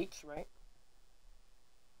 Probably H, right?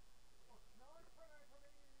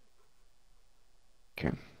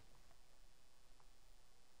 Okay.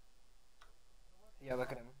 Yeah,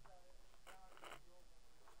 look at him.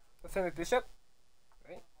 Let's send the bishop.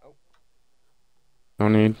 Right? Oh. No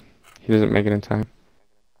need. He doesn't make it in time.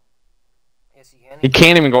 Yes, he can. He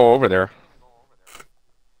can't even go over there.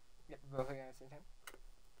 Yep, both again at the same time.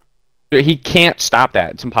 Dude, he can't stop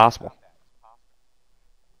that. It's impossible.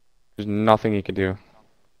 There's nothing he could do.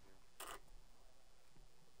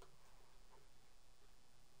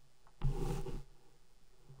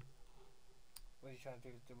 What are you trying to do?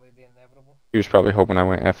 Delay the inevitable? He was probably hoping I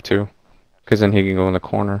went F2. Because then he can go in the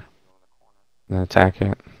corner. And then attack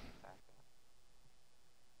it.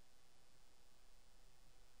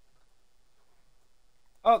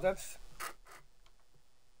 Oh, that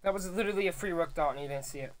was literally a free rook dot and you didn't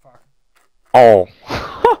see it. Fuck. Oh.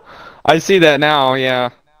 I see that now, yeah.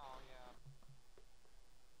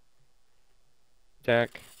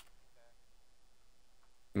 Check.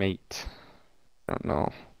 Mate. I don't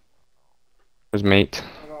know. Where's mate?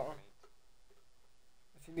 Hold on.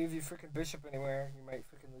 If you move your freaking bishop anywhere, you might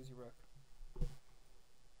freaking lose your rook.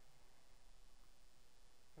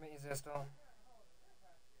 Mate is this on.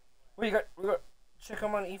 What you got? We got check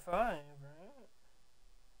him on E5, right?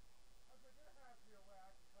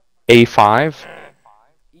 A5?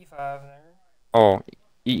 E5 there. Oh,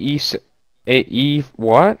 E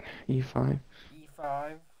what? E5.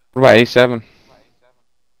 E5. What about A7?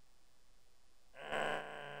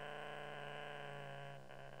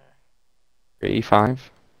 E5.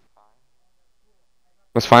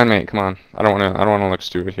 Let's find mate. Come on. I don't wanna look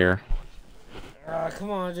stupid here. Ah,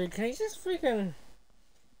 come on, dude. Can he just freaking?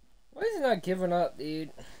 Why is he not giving up,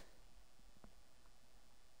 dude?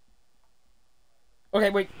 Okay,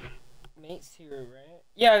 wait. Mate's here, right?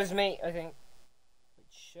 Yeah, there's mate. I think.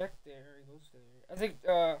 Check there. He goes there. I think.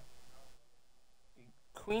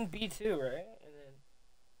 Queen B2, right? And then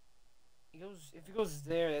he goes. If he goes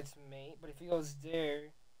there, that's mate. But if he goes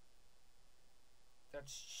there,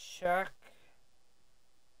 that's check.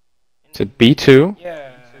 Is it B2?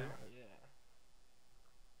 Yeah.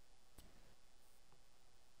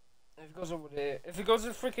 If it goes over there, if it goes to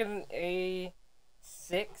freaking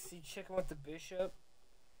A6, you check him with the bishop.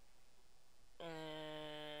 And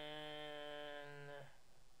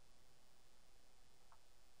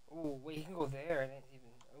wait, he can go there. I didn't even.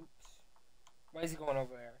 Oops. Why is he going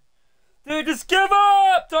over there? Dude, just give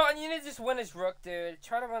up! Dalton, you need to just win his rook, dude.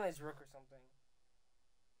 Try to run his rook or something.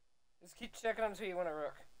 Just keep checking him until you win a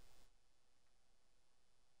rook.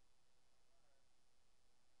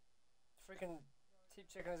 Freaking keep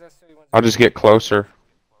checking his ass till he wins. I'll just get closer.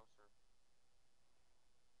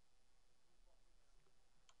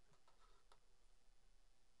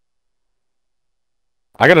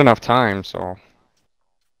 I got enough time, so.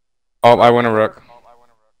 Oh, I win a rook.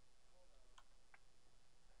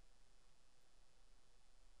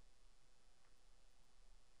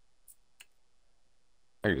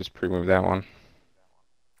 I can just pre-move that one.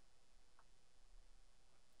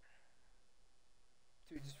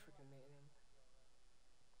 Dude, just freaking made him.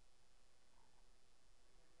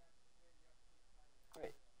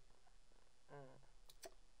 Wait.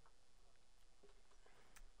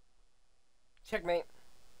 Checkmate.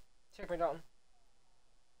 Checkmate, Dalton.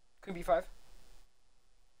 Could be 5.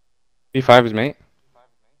 B5 is mate.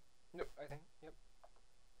 Nope, I think. Yep.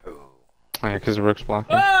 Oh yeah, because the rook's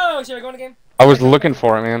blocking. Oh, should I go in the game? I was looking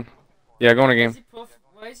for it, man. Yeah, go in a game.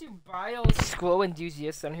 Why is your bio Squirrel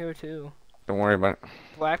enthusiast on here too? Don't worry about it.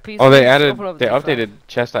 Black piece. Oh, they updated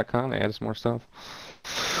chess.com. They added some more stuff.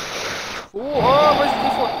 Ooh, oh, where's the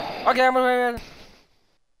D4? Okay, I'm gonna.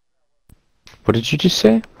 What did you just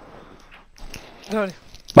say? No.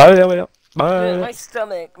 Bye. Man, my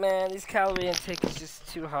stomach, man. This calorie intake is just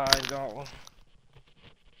too high, Dalton.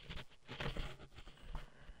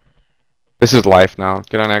 This is life now.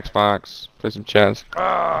 Get on Xbox. Play some chess.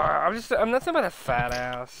 I'm nothing but a fat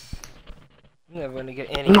ass. I'm never gonna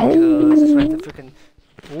get any because it's like the freaking.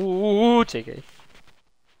 Ooh, JK.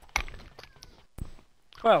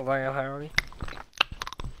 Well, Lionel Harry.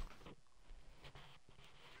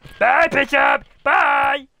 Bye, pitch up!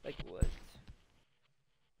 Bye! Like what?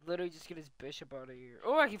 Literally just get his bishop out of here.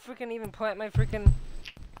 Oh, I can freaking even plant my freaking.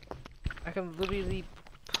 I can literally.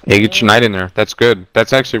 Yeah, get your knight in there. That's good.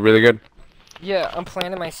 That's actually really good. Yeah, I'm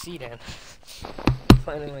planting my seed in.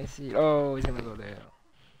 Planting my seed. Oh, he's gonna go there.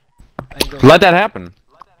 Let that happen.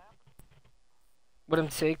 Let him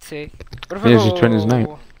take. What if He has to turn his knight.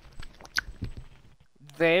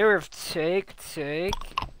 There, if take.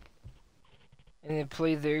 And then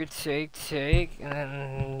play there, take. And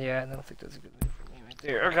then, yeah, I don't think that's a good move for me right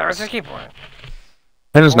there. Okay, let's just keep playing.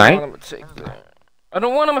 And his knight? I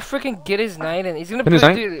don't want him to freaking get his knight, and he's gonna put his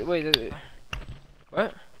knight? Dude, wait.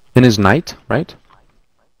 What? Pin his knight, right?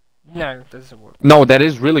 No, that doesn't work. No, that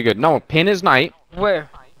is really good. No, pin his knight. Where?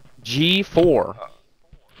 G4.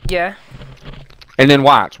 Yeah. And then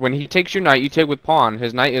watch. When he takes your knight, you take with pawn.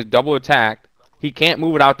 His knight is double attacked. He can't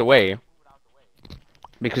move it out the way.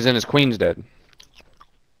 Because then his queen's dead.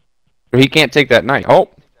 So he can't take that knight. Oh!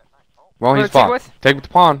 Well, he's fucked. Take with the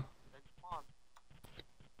pawn.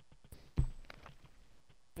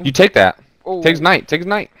 You take that. Oh. Take his knight. Take his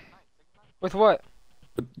knight. With what?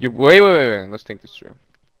 Wait. Let's think this through.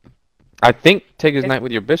 I think take his knight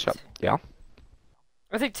with your bishop. Yeah.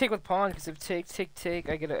 I think take with pawn, because if take,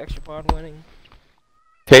 I get an extra pawn winning.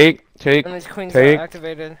 Take. And his queen's not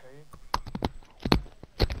activated.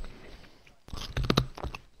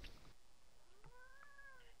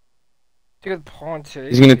 Take with pawn, take.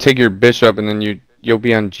 He's gonna take your bishop, and then you'll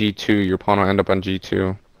be on G2. Your pawn will end up on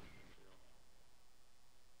G2.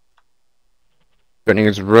 Threatening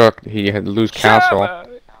his rook, he had to lose castle.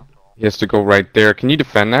 He has to go right there. Can you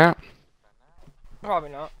defend that? Probably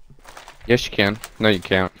not. Yes, you can. No, you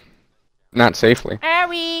can't. Not safely.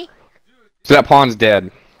 Owie! So that pawn's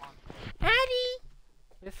dead. Owie!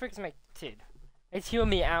 The frick's my kid. It's heal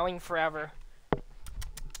me owing forever. Owie!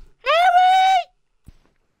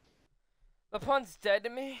 The pawn's dead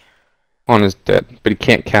to me. Pawn is dead, but he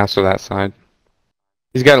can't castle that side.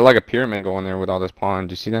 He's got like a pyramid going there with all this pawn.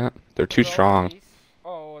 Do you see that? They're too strong.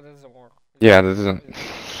 Oh, that doesn't work. Yeah, that doesn't.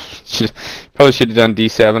 Probably should have done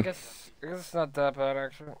D7. I guess it's not that bad,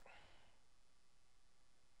 actually.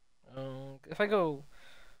 If I go...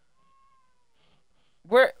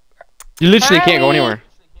 Where... You literally can't go anywhere.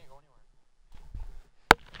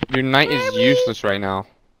 Your knight is useless right now.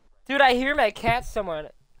 Dude, I hear my cat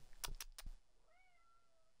somewhere.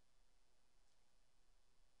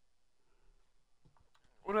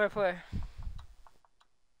 What do I play?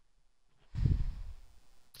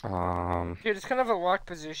 Dude, it's kind of a locked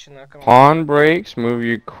position. Not gonna Pawn breaks, move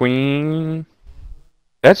your queen.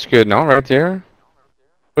 That's good, no? Right there.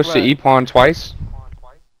 Push the E pawn twice.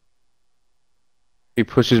 He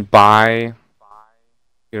pushes by.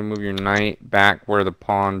 You're gonna move your knight back where the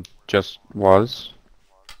pawn just was.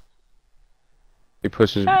 He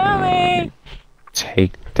pushes.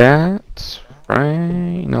 Take that.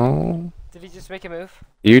 Right? No. Did he just make a move?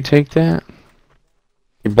 You take that?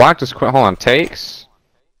 You blocked his queen. Hold on. Takes.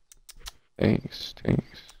 Takes. You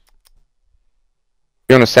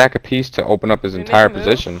want to sack a piece to open up his Did he make entire a move?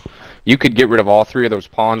 position. You could get rid of all three of those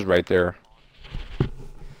pawns right there.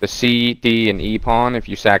 The C, D, and E pawn if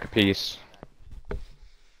you sack a piece.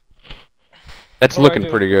 That's What do I looking do?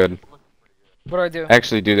 pretty good. What do I do?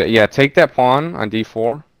 Actually do that. Yeah, take that pawn on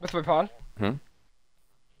D4. With my pawn?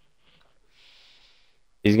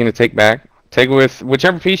 He's gonna take back. Take it with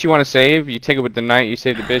whichever piece you want to save. You take it with the knight, you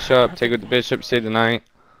save the bishop. Take it with the bishop, you save the knight.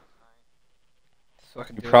 So I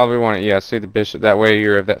can You do probably want to, yeah, save the bishop. That way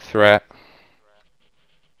you're of that threat.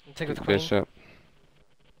 it. Take with The queen. bishop.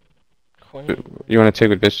 Queen. You want to take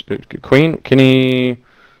with bishop? Queen? Can he?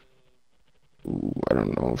 Ooh, I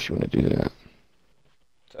don't know if you want to do that.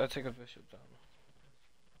 So I'll take with bishop down.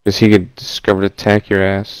 Because he could discover to attack your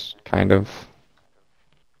ass, kind of.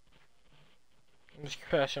 I'm just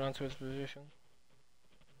crashing onto his position.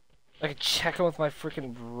 I can check him with my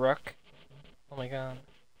freaking rook. Oh my god.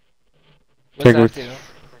 What Check does with that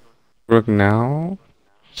do? rook now.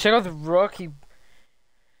 Check out the rook. Check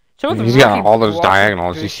out the He's rook. got all those blocked the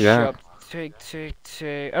diagonals. You see that? Bishop.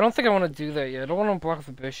 Take. I don't think I want to do that yet. I don't want to block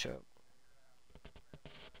the bishop.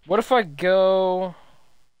 What if I go?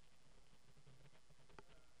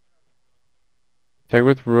 Take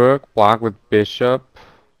with rook, block with bishop.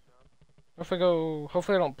 What if I go?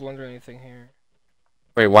 Hopefully I don't blunder anything here.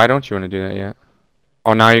 Wait, why don't you want to do that yet?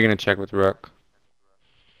 Oh, now you're gonna check with rook.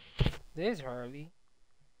 There's Harvey.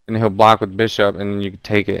 And he'll block with bishop, and then you can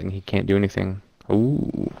take it, and he can't do anything.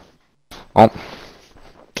 Ooh. Oh.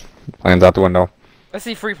 Plan's out the window. I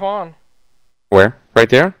see free pawn. Where? Right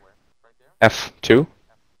there? F2?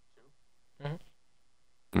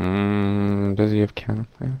 Does he have counter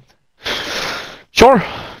plans? Sure!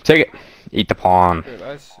 Take it. Eat the pawn. Dude,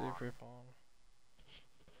 I see free pawn.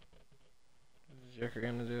 What's Joker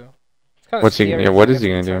gonna do? It's kinda What's he? scary Yeah, if what he is he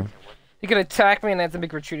gets gonna attacked. do? He could attack me and I have to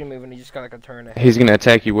make a retreating move and he just got like a turn ahead. He's gonna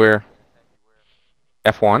attack you where?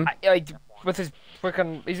 F1? With his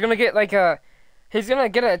freaking, he's gonna get like a, he's gonna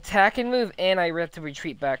get an attacking move and I have to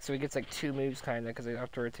retreat back, so he gets like two moves kinda because I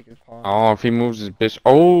have to take his pawn. Oh, if he moves his bishop.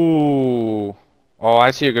 Oh! Oh,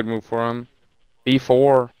 I see a good move for him.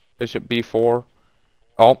 B4. Bishop B4.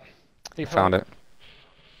 Oh, He found it.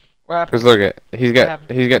 What happened? Cause look at he's What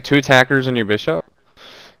happened? got two attackers on your bishop,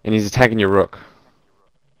 and he's attacking your rook.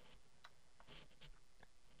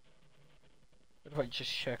 What if I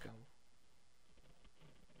just check him?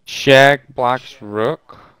 Check blocks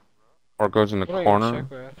rook, or goes in the What do I corner.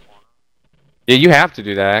 check with? Yeah, you have to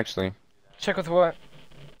do that actually. Check with what?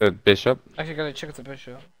 The bishop. Actually, gotta check with the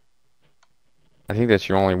bishop. I think that's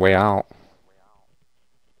your only way out.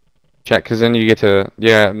 Check, cause then you get to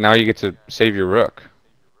now you get to save your rook.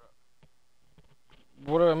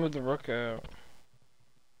 What do I move the rook out?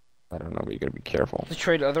 I don't know, but you gotta be careful. To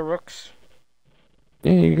trade other rooks?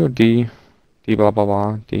 Yeah, you go D blah blah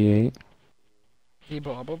blah, D8. D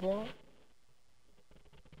blah blah blah?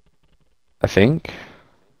 I think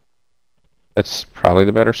that's probably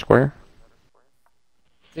the better square.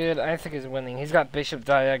 Dude, I think he's winning. He's got bishop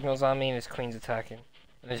diagonals on me and his queen's attacking.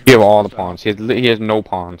 And his You have all the bishop's pawns. He has no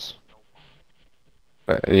pawns.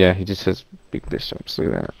 But yeah, he just has big bishops.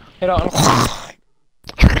 Look at Hit on. that.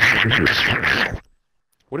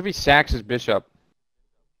 What if he sacks his bishop?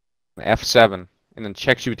 F7, and then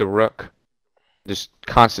checks you with the rook. Just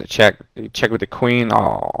constant check. You check with the queen.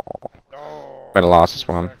 Oh, Oh, might have lost this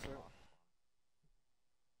one.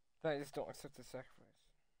 I just don't accept the sacrifice.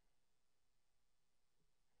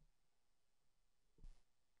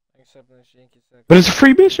 I accept this Yankee sacrifice. But it's a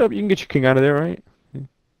free bishop. You can get your king out of there, right?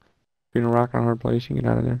 Being a rock on a hard place, you can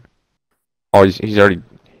get out of there. Oh, he's already.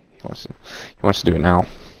 He wants to do it now.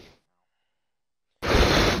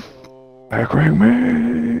 So, Back ring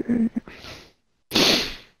me.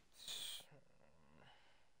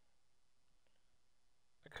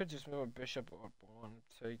 I could just move a bishop up one.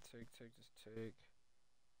 Take, just take.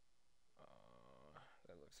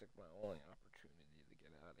 That looks like my only opportunity to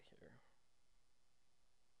get out of here.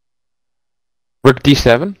 Rook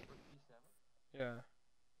D7. Yeah.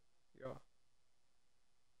 Yeah.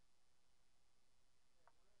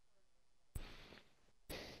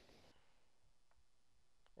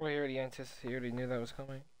 Well, he already knew that was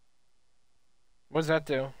coming. What does that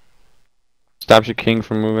do? Stops your king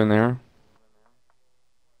from moving there.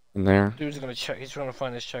 And there. Dude's gonna check. He's trying to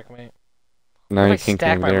find his checkmate. Now If your I king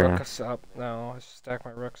stack came my there. rooks up. No, I stack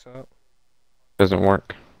my rooks up. Doesn't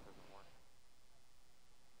work.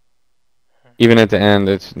 Even at the end,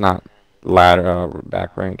 it's not ladder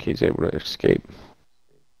back rank. He's able to escape.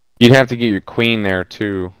 You'd have to get your queen there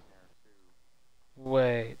too.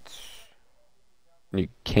 Wait. You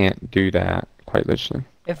can't do that, quite literally.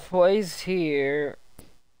 If plays here,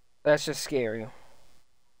 that's just scary.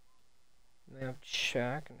 Now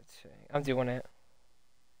check. I'm doing it.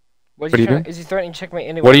 What are you doing? Is he threatening checkmate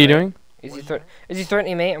anyway? What are you right? doing? Is he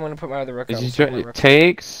threatening mate? I'm gonna put my other rook Is up. he So my threatening? rook-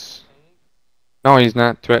 Takes. No, he's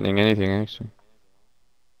not threatening anything actually.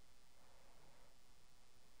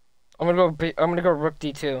 I'm gonna go rook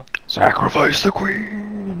d2. Sacrifice the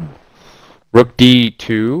queen. Rook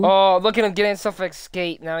d2. Oh, look at him getting himself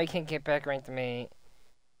escape. Now he can't get back right to mate.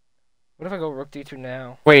 What if I go rook d2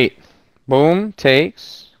 now? Wait. Boom.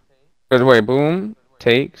 Takes. By the way, boom.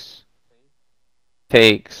 Takes.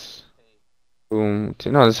 Takes. Boom.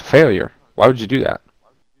 No, this is a failure. Why would you do that?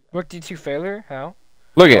 Rook d2 failure? How?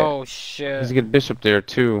 Look at it. Oh shit. He's got a bishop there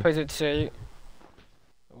too. Plays it safe.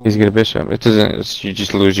 He's got a bishop. It doesn't. You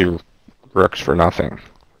just lose your rooks for nothing.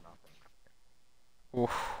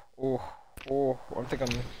 Oof. Oof. Oof. I think I'm.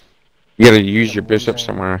 You gotta use your I'm bishop losing.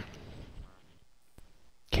 somewhere.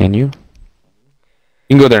 Can you?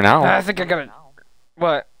 You can go there now. I think I got it.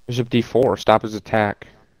 What? Bishop d4. Stop his attack.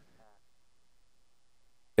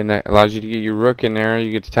 And that allows you to get your rook in there.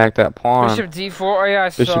 You get to attack that pawn. Bishop d4. Oh yeah, I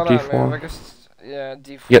Bishop saw that, d4. man. I guess, yeah,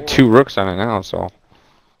 d4. You got 2 rooks on it now, so.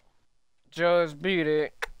 Just beat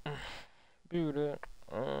it. Beat it.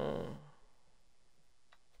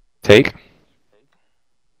 Take.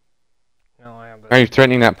 No, I am. Are you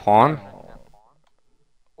threatening that pawn?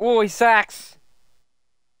 Oh, he sacks.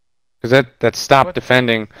 Because that's stop What?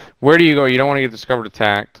 defending. Where do you go? You don't want to get discovered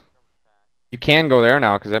attacked. You can go there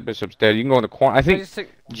now because that bishop's dead. You can go in the corner. I think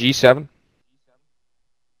g7.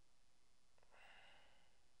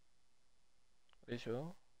 Are you sure?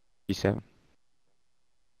 g7.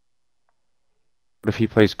 What if he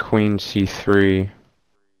plays queen c3?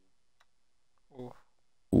 Ooh.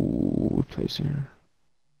 Ooh, what plays here?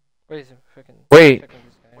 Wait, is it freaking? Wait.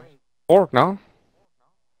 Fork, no?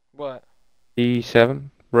 What? d7,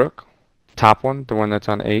 rook. Top one, the one that's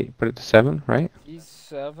on 8. Put it to 7, right?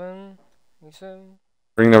 e7. E7.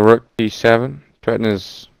 Bring the rook d7. Threaten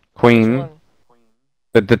his Which queen. one?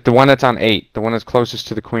 The one that's on 8, the one that's closest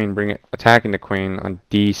to the queen, bring it attacking the queen on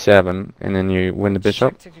d7, and then you win the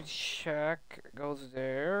bishop. Check, check. Goes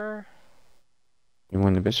there. You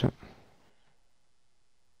win the bishop.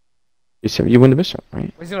 You win the bishop,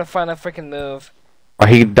 right? He's gonna find a freaking move. Oh,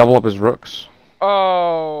 he can double up his rooks.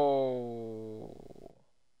 Oh.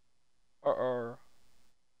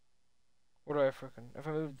 What do I freaking? If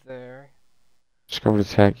I move there. Discover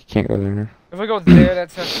attack. You can't go there. If I go there,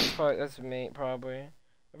 that's mate probably.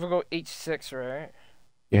 If I go h6, right?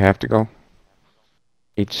 You have to go.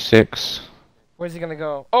 h6. Where's he gonna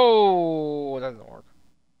go? Oh, that doesn't work.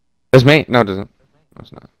 That's mate. No, it doesn't. No,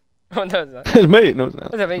 it's not. Oh, no, it's not. That's mate. No, it's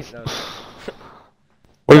not. That's mate. No,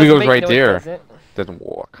 What if he that's goes mate, right no, it there? doesn't. Doesn't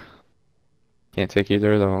work. Can't take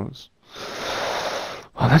either of those.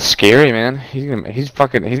 Oh, that's scary, man. He's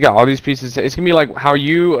got all these pieces. It's gonna be like how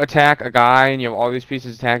you attack a guy and you have all these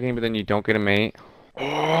pieces attacking, but then you don't get a mate.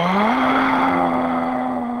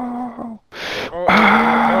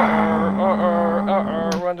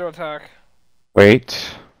 We're under attack.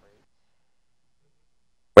 Wait.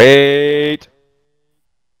 Wait.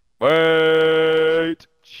 Wait.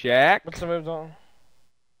 Check. What's the move, Dalton?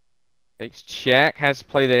 Takes check. Has to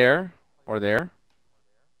play there or there.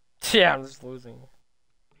 Yeah, I'm just losing.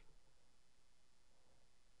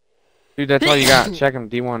 Dude, that's all you got. Check him.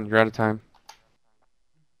 D1. You're out of time.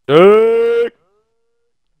 Check.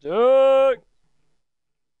 Duck.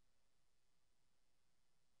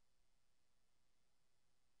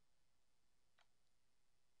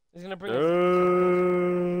 He's gonna bring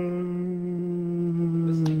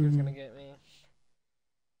this tinker's gonna get me.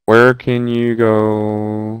 Where can you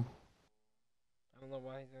go? I don't know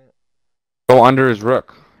why he's doing it. Go under his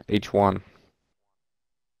rook. H1.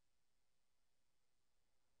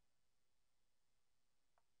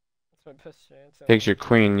 That's my best chance. Takes your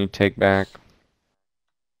queen. You take back.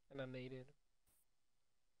 And I mated.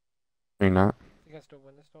 Maybe not. You guys still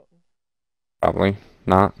win this, Dalton? Probably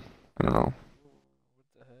not. I don't know. What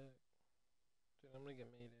the heck? Dude, I'm gonna get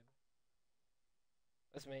mated.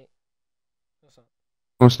 That's mate. No, it's not.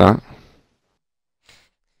 No, it's not.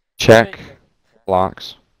 Check.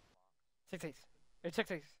 Blocks. Tick takes. Hey, tick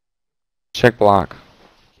takes. Check block.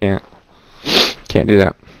 Can't. Can't do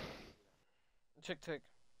that. Tick tick.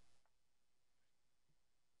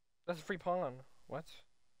 That's a free pawn. What?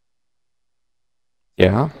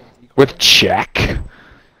 Yeah. With check.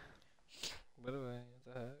 What do I? What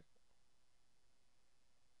the heck?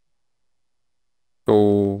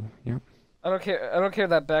 So, yeah. I don't care. I don't care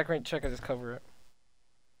that back rank check. I just cover it.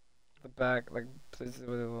 The back, like, places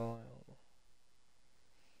with it will.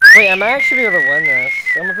 Wait, I might actually be able to win this.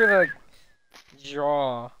 I'm gonna be able to, like,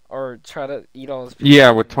 draw or try to eat all this.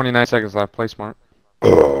 Yeah, with 29 seconds left, play smart.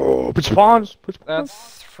 Oh, put spawns. Put spawns.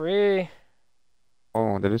 That's free.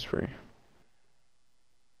 Oh, that is free.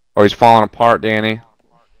 Oh, he's falling apart, Danny.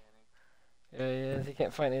 Yeah, he is. He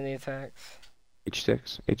can't find any attacks.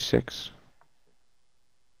 H6, H6.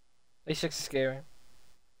 A6 is scary.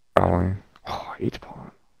 Probably. Oh, H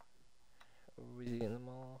pawn. Oh, he's eating them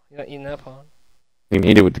all. You're not eating that pawn. You can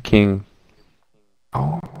eat it with the king.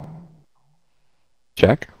 Oh.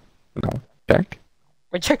 Check? No. Check?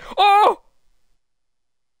 Wait, check. Oh!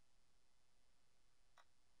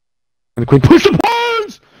 And the queen, push the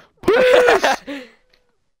pawns! Please!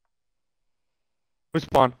 Push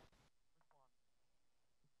pawn.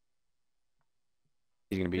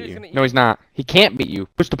 He's gonna beat He's you. gonna No, eat- he's not. He can't beat you.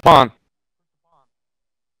 Push the pawn.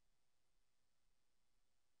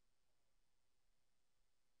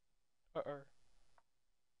 Uh-oh.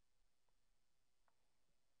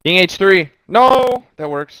 King H3. No! That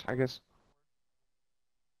works, I guess.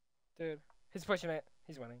 Dude, he's pushing it.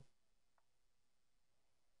 He's winning.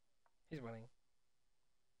 He's winning.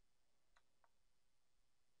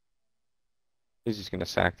 He's just gonna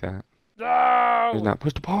sack that. No! He's not.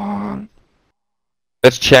 Push the pawn.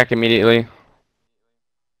 Let's check immediately.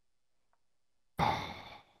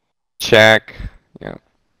 Check. Yeah.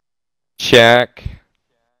 Check.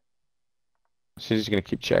 She's just gonna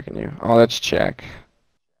keep checking you. Oh, that's check.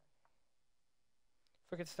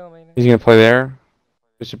 Freaking still made He's gonna play there.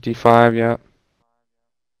 Bishop D5, yep.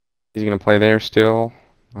 He's gonna play there still.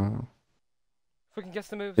 Freaking guess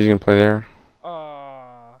the moves. He's gonna play there.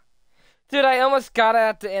 Aw. Dude, I almost got it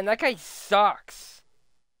at the end. That guy sucks.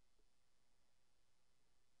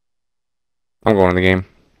 I'm going in the game.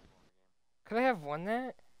 Could I have won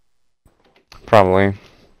that? Probably.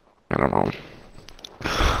 I don't know.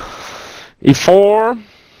 E4.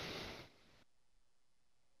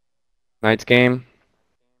 Knight's game.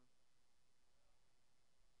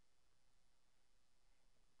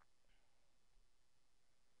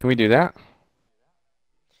 Can we do that?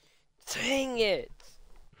 Dang it.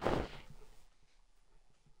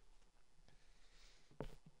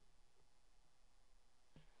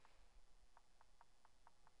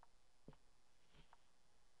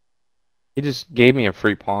 He just gave me a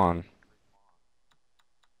free pawn.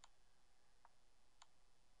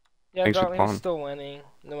 Yeah, Thanks for Dalton, he was pawn. still winning,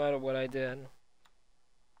 no matter what I did.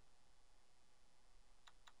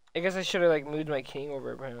 I guess I should have, like, moved my king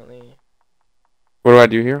over, apparently. What do I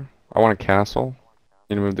do here? I want a castle.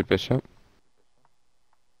 Need to move the bishop.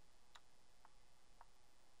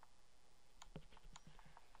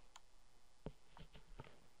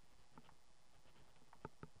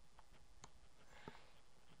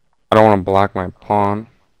 I don't want to block my pawn.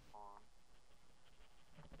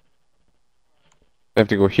 I have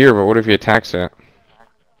to go here, but what if he attacks it?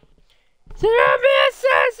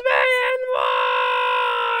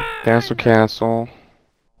 Castle, castle.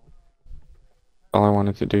 All I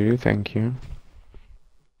wanted to do, thank you.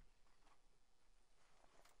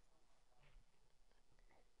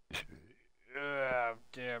 Ah,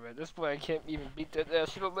 damn it. This boy, I can't even beat that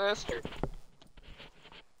national master.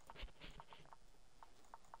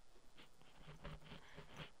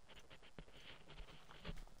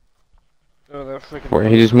 Oh, that freaking.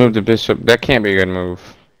 Wait, he just moved the bishop. That can't be a good move.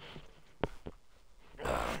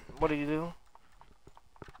 What do you do?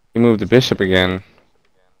 He moved the bishop again.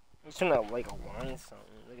 I'm trying to, like, align something.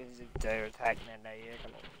 Look at these dare attacking that day.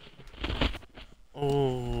 Come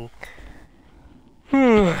on.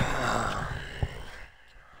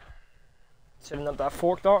 Setting up that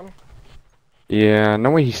fork, Dalton? Yeah,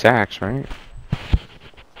 no way he sacks, right?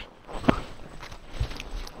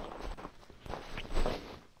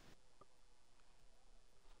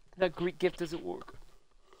 That Greek gift doesn't work.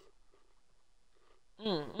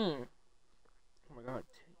 Oh my god.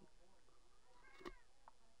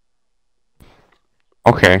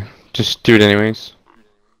 Okay, just do it anyways.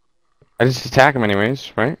 I just attack him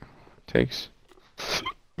anyways, right? Takes.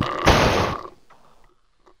 I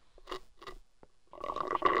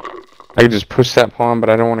could just push that pawn, but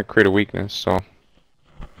I don't want to create a weakness, so.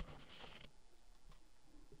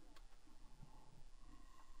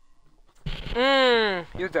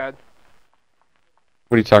 You're dead.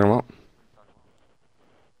 What are you talking about?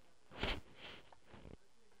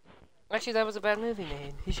 Actually, that was a bad move he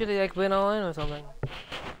made. He should have, like, went all in or something.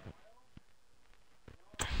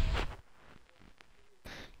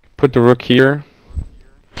 Put the rook here.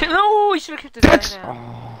 No, he should have kept his That's. knight out.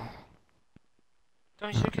 Oh. No,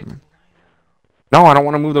 he should have kept his No, I don't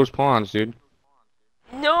want to move those pawns, dude.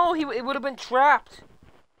 No, it would have been trapped.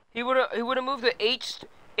 He would have moved the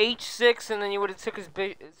H6, and then you would have took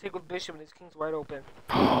take with bishop, and his king's wide open.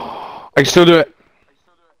 I can still do it.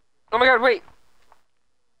 Oh my god, wait.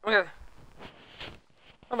 Oh my god.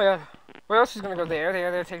 Oh my god. Where else is gonna go there?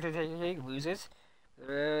 There, take, loses.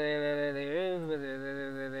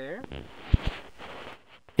 There.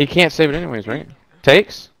 He can't save it anyways, right?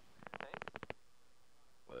 Takes?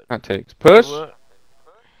 Not takes. Push? What?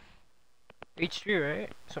 H3, right?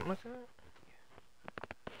 Something like that?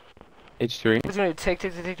 H3. He's gonna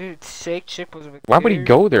take, chick was Why would he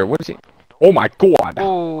go there? What is he? Oh my god!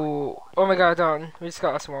 Oh my god, Dalton. We just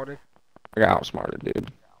got outsmarted. I got outsmarted,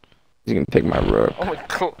 dude. He's gonna take my rook. Oh my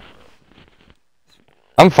god.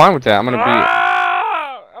 I'm fine with that. I'm gonna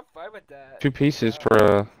I'm fine with that. be 2 pieces for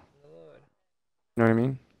a. You know what I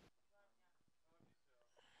mean?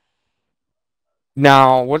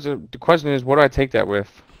 Now, the question is, what do I take that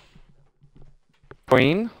with?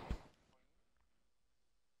 Queen?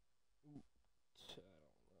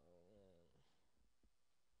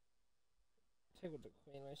 Take with the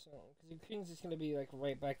queen or something. Because the queen's just gonna be like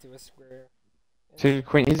right back to a square. Take the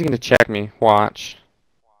queen. He's gonna check me. Watch.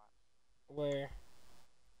 Where?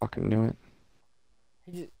 Fucking knew it.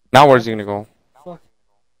 He just, Now where's he gonna go? fuck.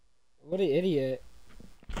 What an idiot.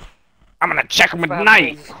 I'm gonna check him with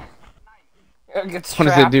knight. What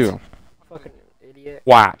does it do? Fucking idiot.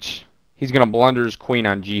 Watch. He's gonna blunder his queen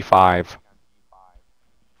on G5.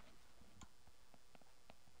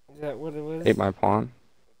 Is that what it was? Ate my pawn.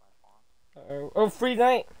 Uh-oh. Oh, free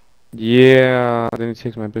knight. Yeah. Then he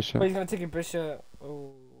takes my bishop. Oh, he's gonna take a bishop.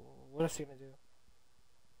 Oh, what else is he gonna do?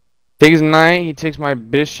 Takes his knight. He takes my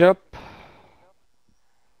bishop.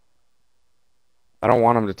 I don't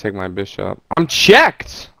want him to take my bishop. I'm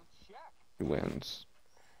checked. He wins.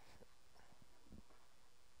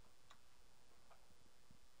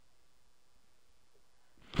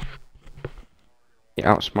 He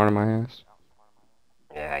outsmarted my ass.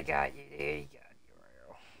 Yeah, I got you, dude. You got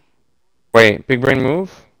you. Wait, big brain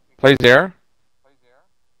move. Plays there.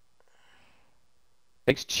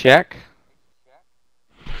 Takes check.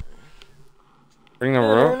 Bring the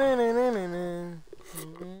rook.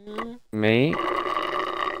 Mate.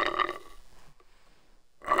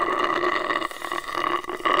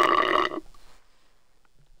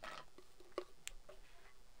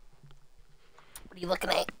 What are you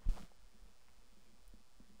looking at?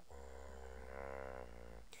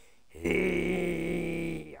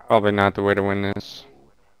 Probably not the way to win this.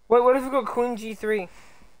 Wait, what if we go queen G3?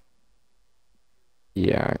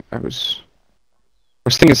 Yeah, I was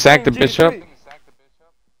thinking sack the bishop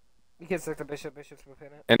You can't sack the bishop, bishop's within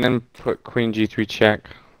it. and then put queen G3 check.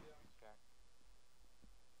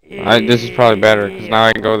 This is probably better because now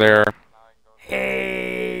I can go there.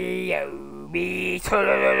 Hey,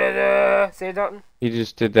 say it, Dalton. He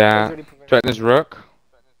just did that. Threaten his rook.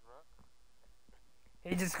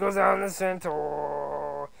 He just goes down the center.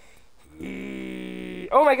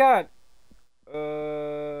 Oh my god!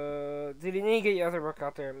 Did he need to get your other rook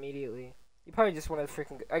out there immediately? You probably just wanted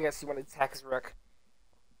freaking. I guess you wanted to attack his rook.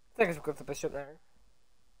 Attack his rook with the bishop there.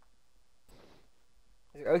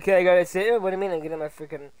 He's like, okay, I gotta say, what do you mean I'm getting my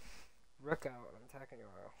freaking rook out? I'm attacking your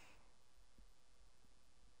rook.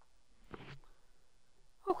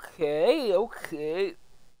 Okay.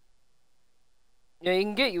 Yeah, you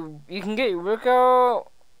can get your rook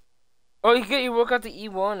out. Oh, you can get your rook out to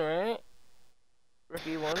E1, right? Rook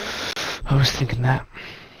E1. I was thinking that.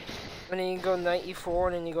 And then you go knight E4,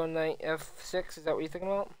 and then you go knight F6. Is that what you're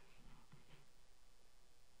thinking about?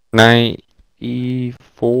 Knight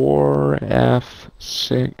E4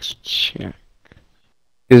 F6 check.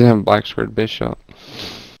 He doesn't have black squared bishop.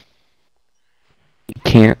 You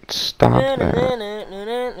can't stop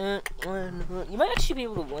that. You might actually be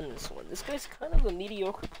able to win this one. This guy's kind of a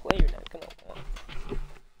mediocre player, not gonna lie.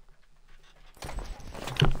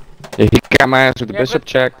 Yeah, he got my ass with the bishop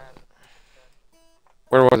check.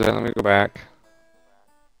 Where was it? Let me go back.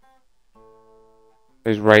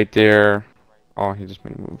 He's right there. Oh, he just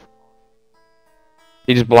made a move.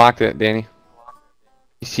 He just blocked it, Danny.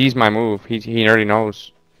 He sees my move. He already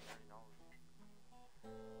knows.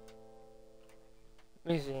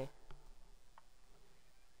 Easy.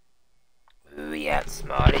 We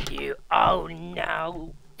outsmarted you. Oh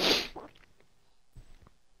no.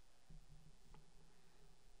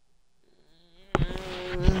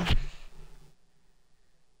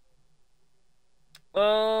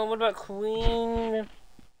 What about queen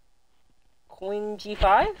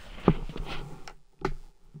G5?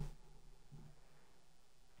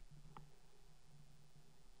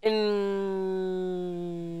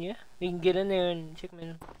 And yeah, we can get in there and checkmate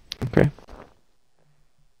him. Okay.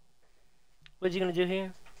 What's he gonna do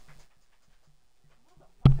here?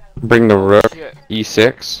 Bring the rook shit.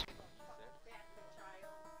 e6.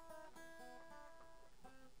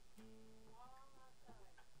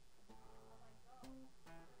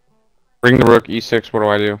 Bring the rook e6. What do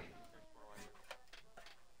I do?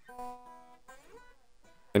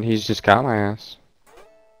 And he's just got my ass.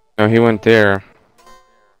 No, he went there.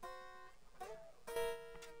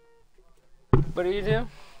 What do you do?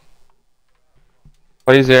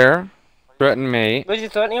 Plays there. Threaten mate. What are you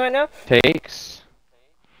threatening right now? Takes.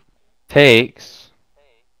 Takes.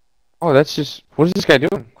 Oh, that's just. What is this guy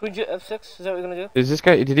doing? Queen F6? Is that what you're gonna do? Is this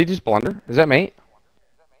guy? Did he just blunder? Is that mate?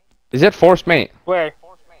 Is that forced mate? Where?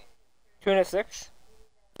 Queen F6?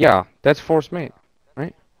 Yeah, that's forced mate,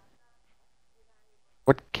 right?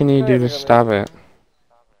 What can you do to stop it?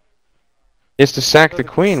 He has to sack the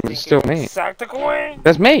queen, but it's still mate. Sack the queen!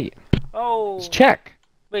 That's mate. Oh! It's check.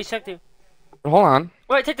 Wait, check you. Hold on.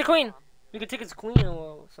 Wait, take the queen! You can take his queen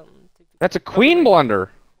or something. That's a queen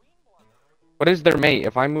blunder. What is their mate?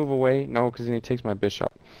 If I move away, no, because then he takes my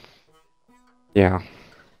bishop. Yeah.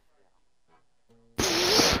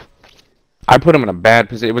 I put him in a bad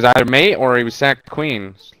position. It was either mate or he was sacked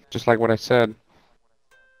queen, just like what I said.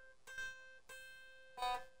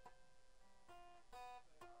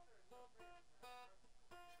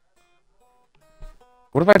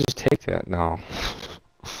 What if I just take that? No.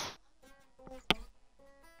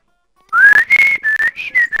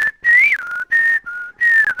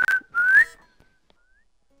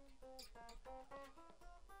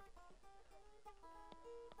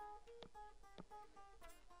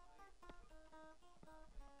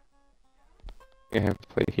 I have to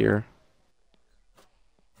play here.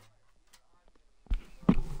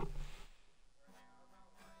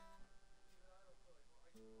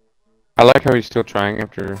 I like how he's still trying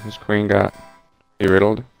after his queen got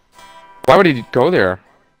riddled. Why would he go there?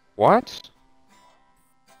 What?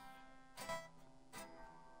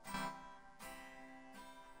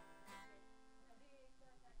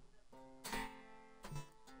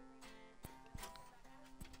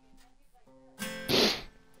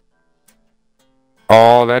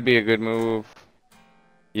 Oh, that'd be a good move.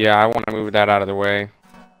 Yeah, I want to move that out of the way.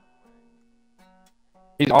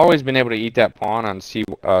 He's always been able to eat that pawn on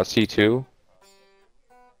C2.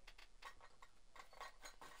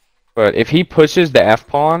 But if he pushes the F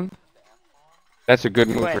pawn, that's a good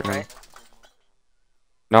move for him. Right?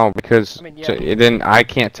 No, because then I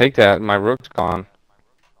can't take that and my rook's gone.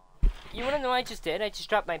 You wanna know what I just did? I just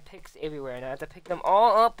dropped my picks everywhere and I have to pick them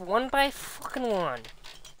all up one by fucking one.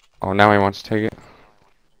 Oh, now he wants to take it.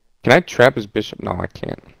 Can I trap his bishop? No, I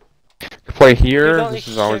can't. Play here. This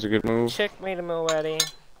is always a good move. Checkmate him already.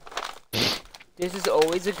 This is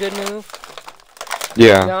always a good move.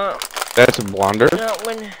 Yeah. No, That's a blunder. not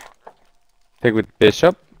when. Take with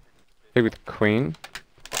bishop. Take with queen.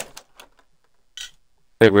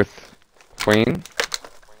 Take with queen.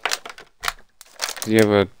 Do you have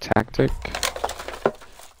a tactic?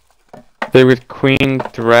 Take with queen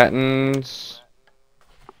threatens.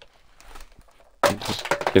 Just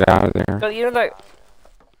get out of there. But you know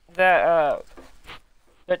that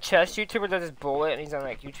chess YouTuber does this bullet and he's on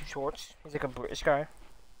like YouTube Shorts. He's like a British guy.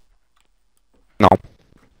 No.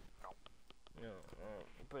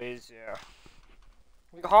 But he's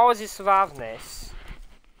Like, how is he surviving this?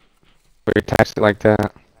 We attach it like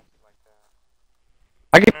that.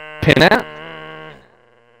 I can pin that.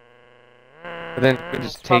 But then we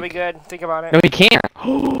just It's take. probably good. Think about it. No, he can't.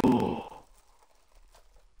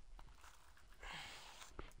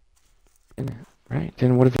 Right.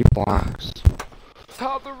 Then what if he blocks?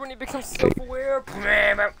 Toddler when he becomes self-aware.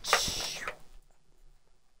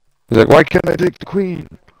 He's like, why can't I take the queen?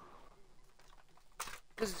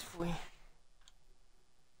 This is free.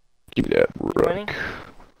 Give me that Winning? rook.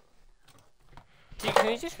 Dude,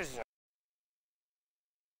 can you just resume?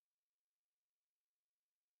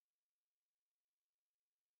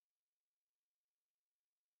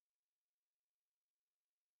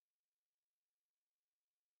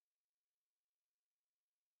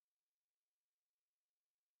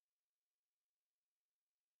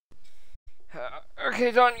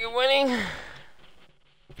 Okay, Don, you're winning.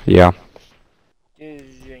 Yeah.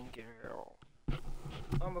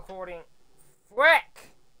 I'm recording.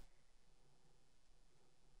 Whack!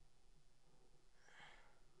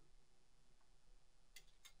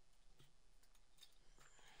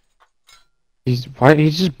 He's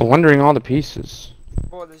just blundering all the pieces.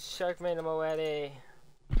 Boy, this checkmate him already.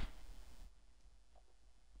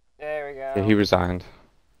 There we go. Yeah, he resigned.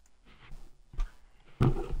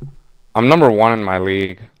 I'm number 1 in my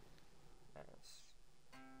league.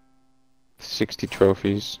 60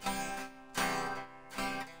 trophies.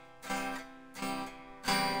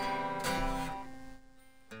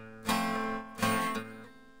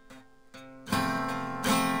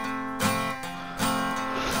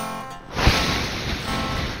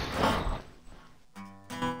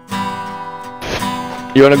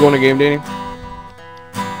 You wanna go in a game, Danny?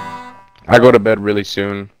 I go to bed really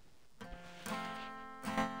soon.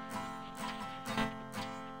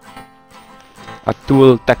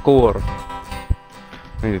 Atul Thakur.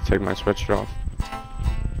 I need to take my sweatshirt off.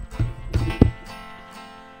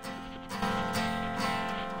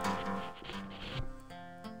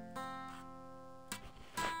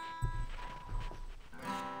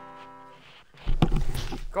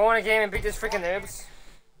 Go on a game and beat this freaking noobs.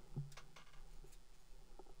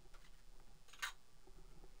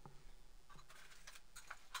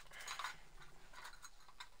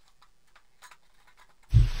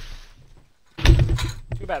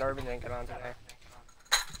 Too bad Urban didn't get on today.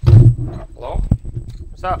 Hello?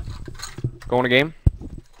 What's up? Going a game?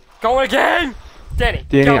 Go on a game! Danny,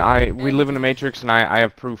 Danny, we live in the Matrix, and I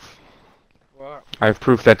have proof. What? I have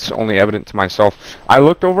proof that's only evident to myself. I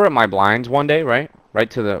looked over at my blinds one day, right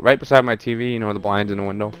beside my TV. You know the blinds in the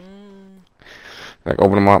window. Like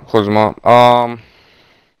open them up, close them up.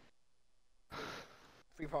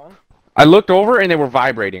 Free pawn? I looked over and they were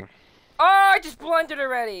vibrating. Oh, I just blundered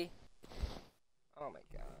already. Oh my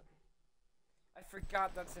god. I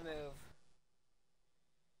forgot that's a move.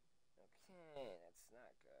 Okay, that's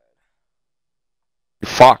not good. You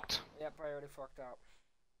fucked. Yep, I already fucked up.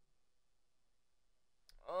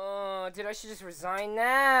 Oh, dude, I should just resign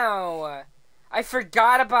now. I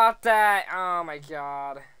forgot about that. Oh my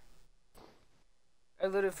god. I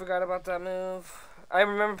literally forgot about that move. I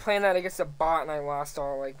remember playing that against a bot and I lost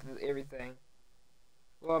all, like, everything.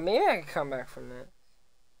 Well, maybe I can come back from that.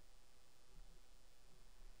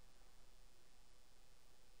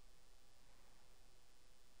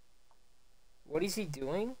 What is he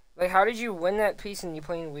doing? Like, how did you win that piece and you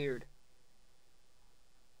playing weird?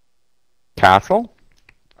 Castle?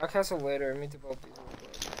 I'll castle later. I need to both these real quick.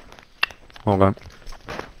 Hold on.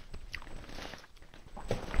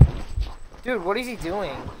 Dude, what is he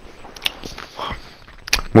doing?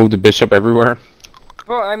 Move the bishop everywhere.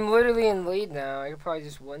 Bro, I'm literally in lead now. I could probably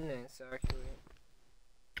just win this, actually.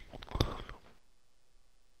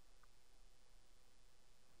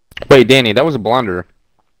 Wait, Danny, that was a blunder.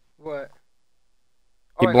 What?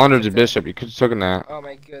 He Oh, I blundered took his that. bishop. You could have taken that. Oh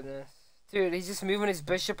my goodness. Dude, he's just moving his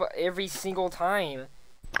bishop every single time.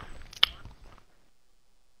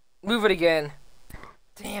 Move it again.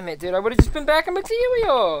 Damn it, dude. I would have just been back in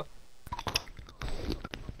material.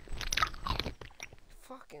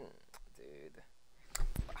 Fucking dude.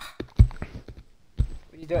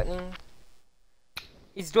 What are you doing?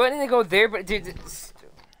 He's threatening to go there, but dude, let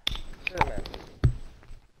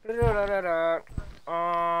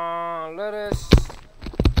us.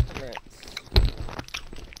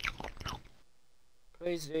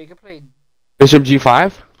 Please, you can play. Bishop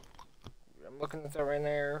G5? I'm looking at that right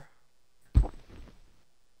there.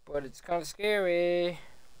 But it's kind of scary.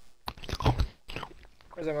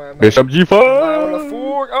 Bishop G5! Allowing the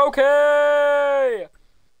fork. Okay!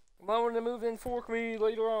 Allowing to move in fork me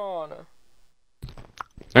later on. No,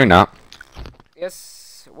 you're not.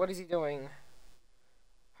 Yes. What is he doing?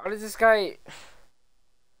 How does this guy...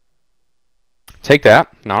 Take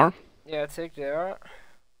that, Nar. Yeah, take that.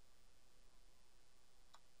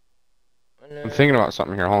 I'm thinking about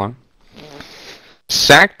something here. Hold on.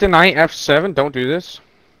 Sack the knight F7. Don't do this.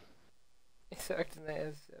 You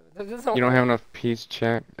don't have enough piece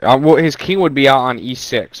check. Well, his king would be out on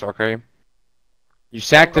E6, okay? You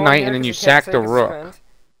sack the knight and then you sack the rook.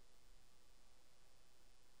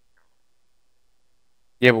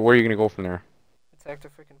 Yeah, but where are you going to go from there? Attack the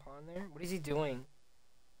freaking pawn there? What is he doing?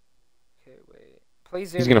 Okay, wait.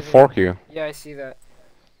 Please. He's going to fork you. Yeah, I see that.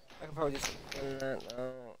 I could probably just win that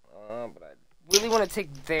now. But I really want to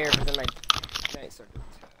take there, but then my knight started to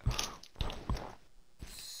tap.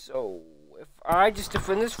 So, if I just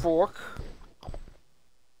defend this fork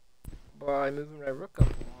by moving my rook up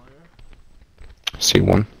one.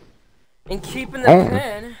 C1. And keeping the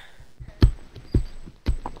pin.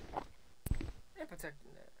 And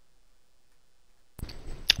protecting that.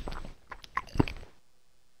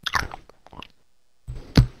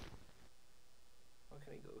 What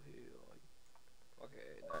can I go here? Okay,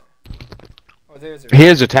 oh, there's a... He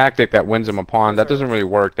has a tactic that wins him a pawn. That doesn't really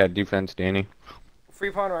work, that defense, Danny.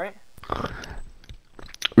 Free pawn, right?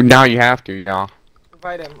 Now you have to, yeah.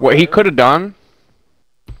 Invite him. What he could have done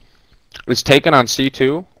is taken on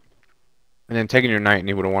C2, and then taken your knight, and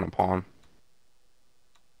he would have won a pawn.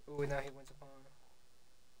 Ooh, now he wins a pawn.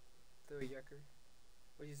 Throw a yucker.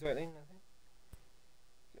 What he's doing? Nothing?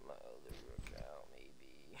 Get my other rook out,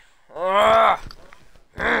 maybe. Ah!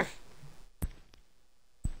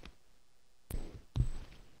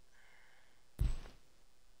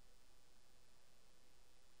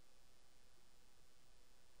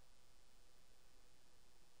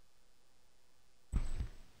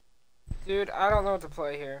 Dude, I don't know what to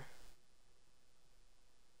play here.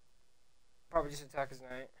 Probably just attack his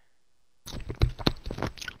knight.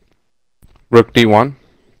 Rook D1.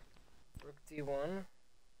 Rook D1.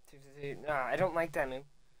 Nah, I don't like that move.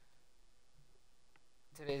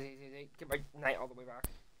 Today's easy. Get my knight all the way back.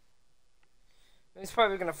 He's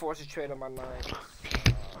probably gonna force a trade on my knight.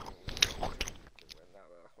 What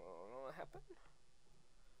happened?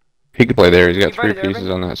 He could play there. He's got He 3 played pieces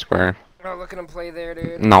on that square. Oh, look at him play there,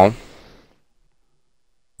 dude. No.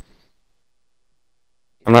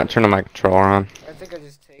 I'm not turning my controller on. I think I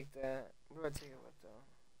just take that. What do I take it with, though?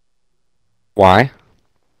 Why?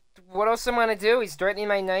 What else am I gonna do? He's threatening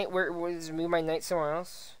my knight. Where does he move my knight somewhere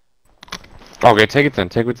else? Okay, take it then.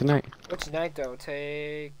 Take it with the knight. Which knight, though?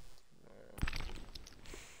 Take...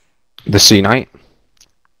 The C knight.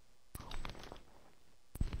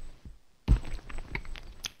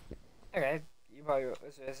 Okay, you probably...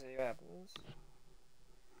 Let's see what happens.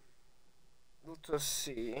 Let's just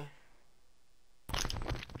see.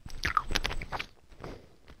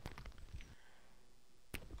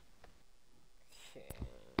 Okay.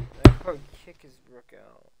 I'll probably kick his rook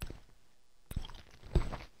out.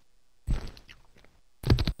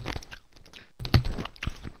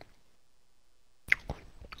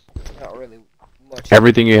 Not really much.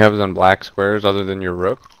 Everything you have is on black squares other than your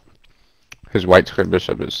rook. His white square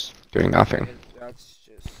bishop is doing nothing. That's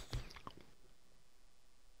just...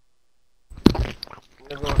 I'm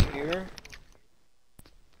gonna go here.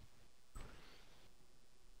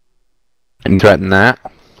 And threaten that.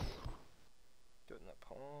 Doing that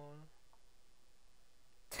pawn.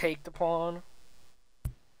 Take the pawn.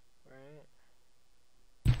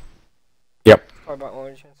 Right? Yep. Probably my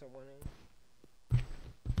only chance of winning.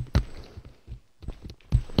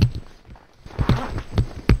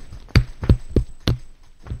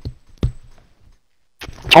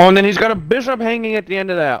 Oh, and then he's got a bishop hanging at the end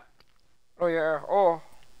of that. Oh yeah. Oh.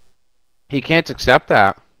 He can't accept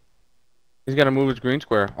that. He's got to move his green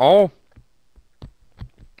square. Oh.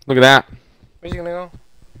 Look at that. Where's he gonna go?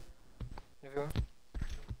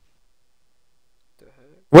 The heck?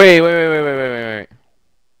 Wait. I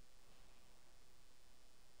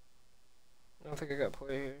don't think I got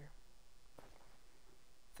play here. I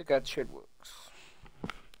think that shit works.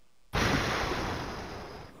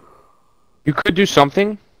 You could do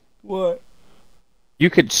something. What? You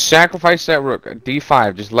could sacrifice that rook at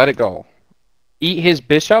D5. Just let it go. Eat his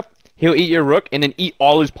bishop. He'll eat your rook, and then eat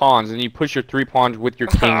all his pawns, and then you push your 3 pawns with your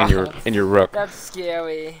king and your rook. That's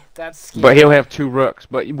scary. That's scary. But he'll have 2 rooks.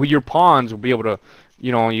 But with your pawns, will be able to,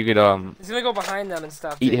 you know, you could He's gonna go behind them and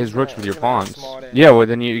stuff. eat too. his He's rooks gonna- with your he's gonna pawns. smart it. Yeah, well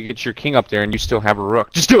then you get your king up there, and you still have a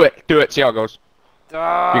rook. Just do it. Do it. See how it goes.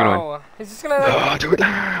 Oh, he's just gonna. Oh, do it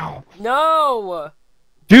now. No.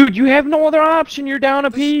 Dude, you have no other option. You're down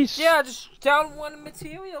a piece. Yeah, just down 1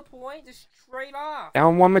 material point, just straight off.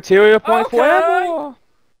 Down 1 material point Okay. forever.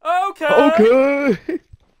 Okay. Okay.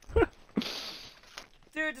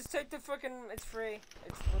 Dude, just take the fucking. It's free.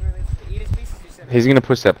 It's literally free. Eat his pieces. You said. He's gonna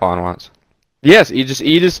push that pawn once. Yes, he just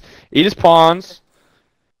eat his pawns,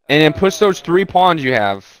 and then push those 3 pawns you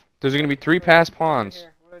have. There's gonna be 3 passed pawns.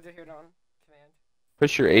 What do I do here, Don? Command.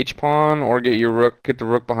 Push your H pawn or get your rook. Get the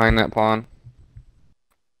rook behind that pawn.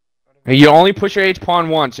 You only push your H pawn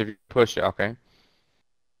once if you push it. Okay.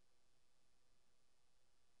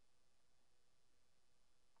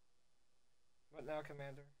 What now,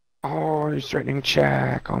 Commander? Oh, he's threatening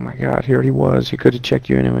check. Oh my God, here he was. He could have checked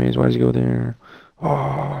you anyways. Why does he go there?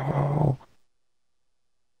 Oh.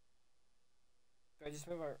 Do I just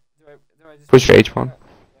move our? Do I just Push your H pawn.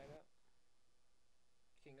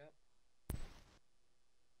 King up.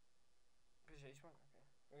 Push H pawn. Okay.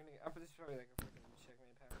 We're gonna. I'll put this probably like a freaking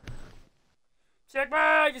checkmate pattern.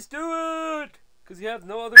 Checkmate! Just do it! Cause you have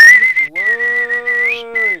no other way to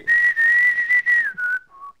play.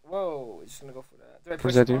 Whoa! Just gonna go for that. Do I What push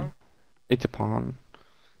does that the do? pawn? It's a pawn.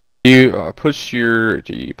 You push your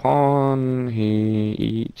G pawn. He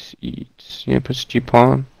eats. Yeah, push G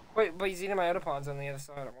pawn. Wait, but he's eating my other pawns on the other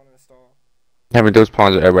side. I want to stall. Having those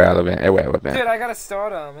pawns are irrelevant. Dude, I gotta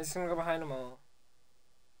start him. He's gonna go behind them all.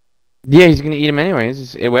 Yeah, he's gonna eat him anyways.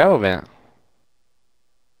 It's irrelevant.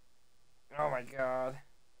 Oh my god.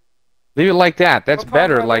 Leave it like that. That's What pawn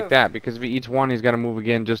do better I like move? that because if he eats one, he's got to move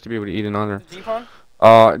again just to be able to eat another. The G pawn?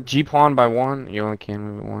 G pawn by 1. You only can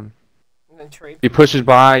move it 1. And then trade. He pushes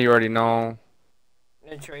by. You already know.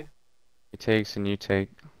 And then trade. He takes and you take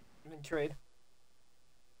And then trade.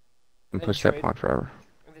 and Then push trade. that pawn forever.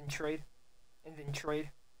 And then trade. And then trade.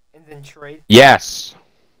 And then trade. Yes.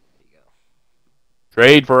 There you go.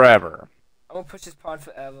 Trade forever. I'm gonna push this pawn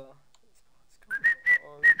forever.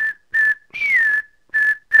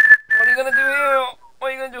 What are you gonna do here? What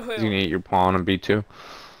are you gonna do He's here? gonna eat your pawn on B2.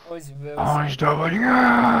 Oh, he's very Oh, he's doubling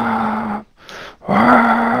up.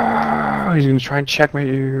 Wow. He's gonna try and checkmate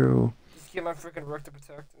you. Just get my freaking rook to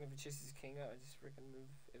protect, and if he chases his king out, I just freaking move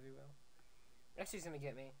everywhere. Actually, he's gonna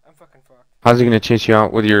get me. I'm fucking fucked. How's he gonna chase you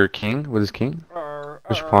out with your king? With his king?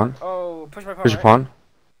 Push your pawn. Oh, push my pawn. Push your pawn.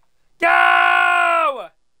 Go!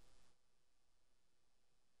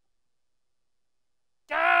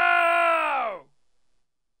 Go!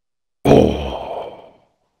 Oh.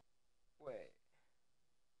 Wait.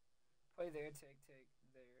 Play there, take there,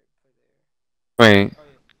 play there. Wait. Oh,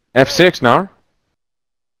 yeah. F6 now.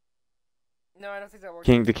 No, I don't think that works.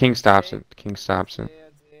 The king stops it. The king stops it.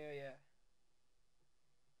 There, yeah.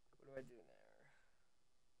 What do I do now?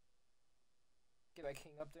 Get my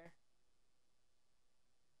king up there.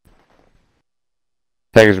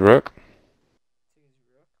 Take his rook. Take his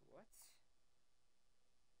rook. What?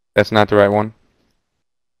 That's not the right one.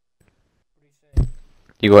 What are you saying?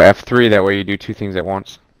 You go F3, that way you do two things at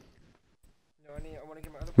once. No, I want to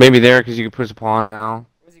get my other. Maybe there, because you can push the pawn now.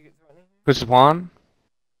 What's he threatening? Push the pawn.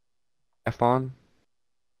 F pawn.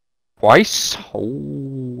 Twice.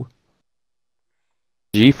 Oh.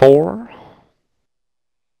 G4.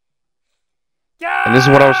 Go! And this is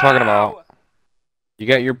what I was talking about. You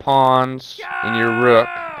got your pawns and your rook,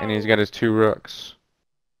 and he's got his two rooks.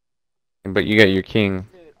 But you got your king.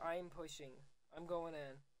 Dude, I'm pushing. I'm going in.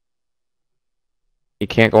 He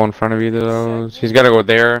can't go in front of either of those. He's got to go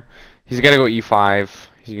there. He's got to go E5.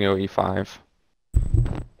 He's going to go E5.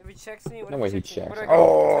 If he checks me, what No if way he he checks me? What checks. do I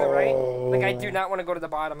go to the right? Like, I do not want to go to the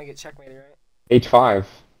bottom and get checkmated, right? H5.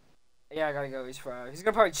 Yeah, I gotta go H5. He's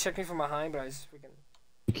gonna probably check me from behind, but I just freaking...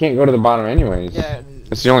 You can't go to the bottom anyways. Yeah.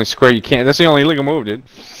 That's the only square you can't. That's the only legal move, dude.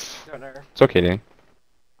 Don't know. It's okay, dude.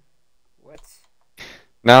 What?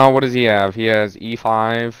 Now, what does he have? He has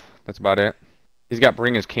E5. That's about it. He's got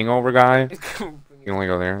bring his king over guy. You can only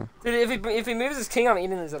go there. Dude, if he moves his king, I'm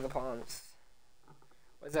eating his other pawns.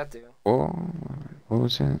 What does that do? Oh, what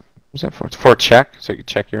was that? What was that for? It's for a check, so you can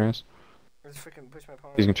check your ass. Or just freaking push my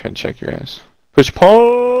pawn. He's gonna try and check your ass. Push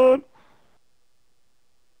pawn.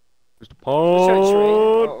 Push the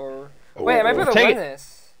pawn. Wait, I might be able to Take win it.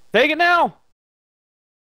 this. Take it now.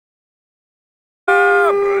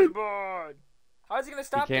 Oh, board. How's he gonna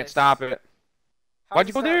stop You can't this? stop it. How's Why'd he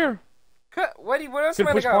you go stop- there? Where else Should am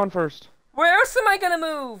I push gonna go? pawn first. Where else am I gonna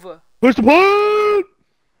move? Push the pawn.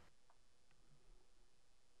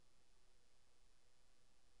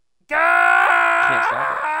 Go! Can't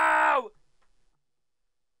stop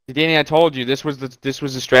it. Danny, I told you this was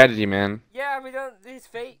the strategy, man. Yeah, we don't. It's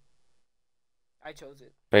fate. I chose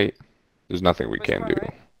it. Fate. There's nothing we Push can pawn, do.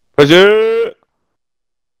 right? Push it.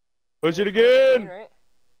 Push it again. Queen, right?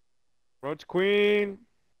 Promote to queen.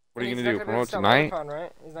 What are you He's gonna not do? be able Promote to to stop the other knight? pawn,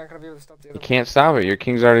 right? He's not gonna be able to stop the other You pawn. can't stop it. Your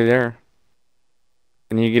king's already there.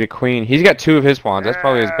 And you get a queen. He's got two of his pawns. That's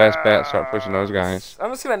probably his best bet. Start pushing those guys.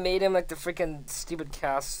 I'm just gonna mate him like the freaking stupid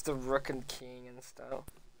cast, the rook and king and stuff.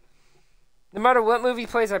 No matter what move he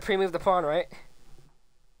plays, I pre-move the pawn, right?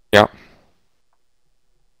 Yeah.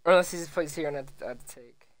 Or unless he just plays here and I have to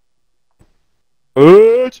take.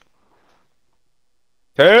 Push.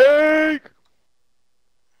 Take.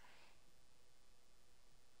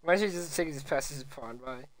 Why should he just take his passes his pawn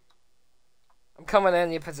by? I'm coming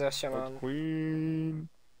in, you possession Push on. queen.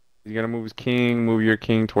 He's gonna move his king. Move your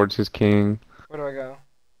king towards his king. Where do I go?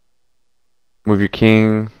 Move your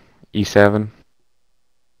king. E7.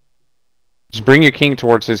 Just bring your king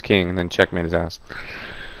towards his king and then checkmate his ass.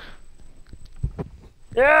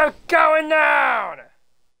 Yeah, going down!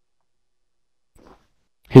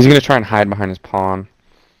 He's gonna try and hide behind his pawn.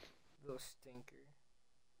 Little stinker.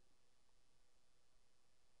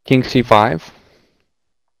 King C5.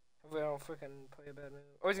 Hopefully I don't freaking play a bad move.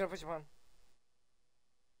 Oh, he's gonna push a pawn.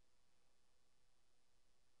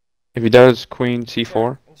 If he does, queen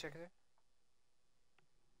C4. And check it.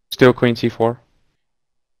 Still queen C4.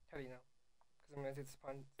 How do you know? Because I'm gonna take this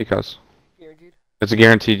pawn. Because Guaranteed. it's a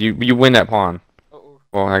guaranteed. You win that pawn. Uh-oh.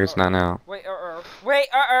 Well, I guess not now. Wait, Wait,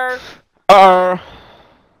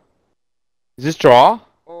 Is this draw?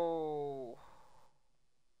 Oh.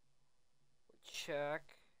 Check.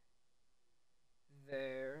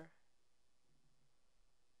 There.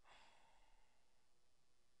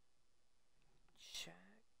 Check.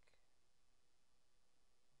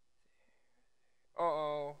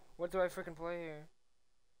 Uh-oh. What do I freaking play here?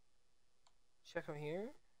 Check him here?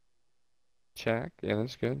 Check. Yeah,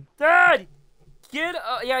 that's good. Dad! Get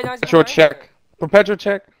yeah, now he's Perpetual behind check. her. Perpetual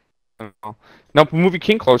check. No. No, move your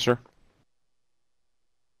king closer.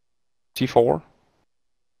 C4.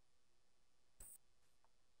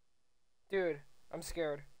 Dude, I'm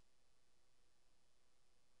scared.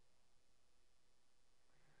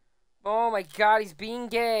 Oh my god, he's being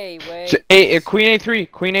gay. Wait. Queen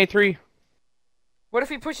A3. Queen A3. What if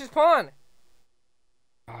he pushes pawn?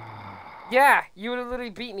 Yeah, you would have literally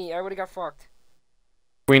beat me. I would have got fucked.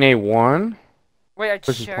 Queen A1. Wait, I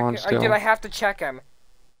Pushes check. pawn still. Dude, I have to check him.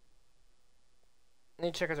 I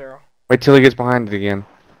need to check his arrow. Wait till he gets behind it again.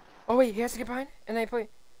 Oh wait, he has to get behind, and then I play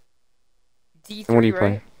D3, And what do you right?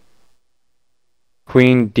 play?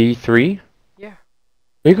 Queen D3. Yeah.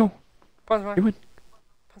 There you go. Pawn's mine. You win.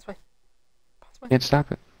 Pawn's mine. Pawn's mine. Can't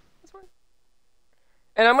stop it. Pawn's mine.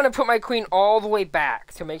 And I'm gonna put my queen all the way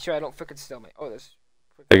back to make sure I don't frickin' stalemate. Oh, this.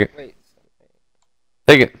 Take it. Wait.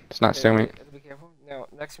 Take it. It's not Okay, stalemate. wait, I have to be careful. No,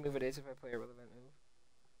 next move it is if I play a relevant move.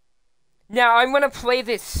 Now I'm gonna play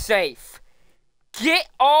this safe. Get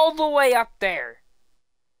all the way up there.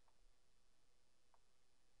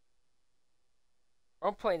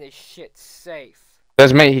 I'm playing this shit safe.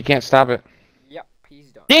 That's mate. He can't stop it. Yep,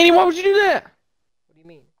 he's done. Danny, why would you do that? What do you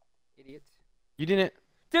mean, idiots? You didn't.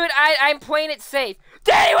 Dude, I'm playing it safe.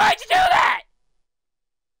 Danny, why'd you do that?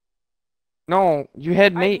 No, you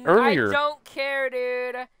had mate earlier. I don't care,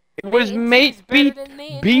 dude. It was Mate mate better than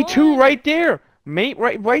me in B2 one. right there. Mate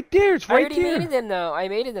right there. It's I right already there. mated them though. I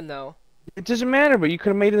mated them though. It doesn't matter, but you could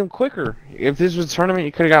have made them quicker. If this was a tournament,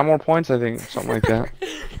 you could have got more points, I think. Something like that.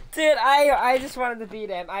 Dude, I just wanted to beat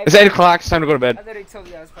him. It's 8 o'clock. It's time to go to I bed. literally told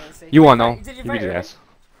you I was playing safe. You won, though. Did you You fight beat your early? ass.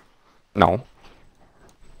 No.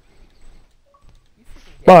 You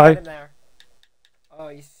freaking Bye. get in there. Oh,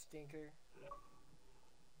 you stinker.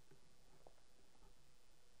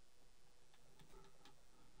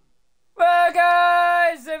 Well,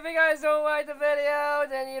 guys, if you guys don't like the video,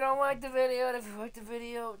 then you don't like the video. And if you like the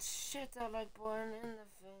video, shit that like button in the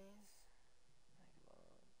face.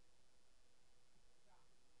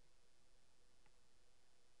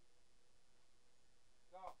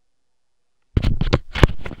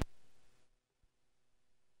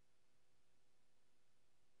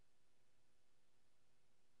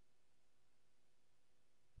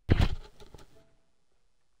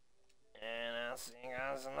 And I'll see you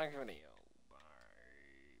guys in the next video.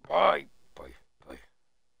 Bye. Bye. Bye.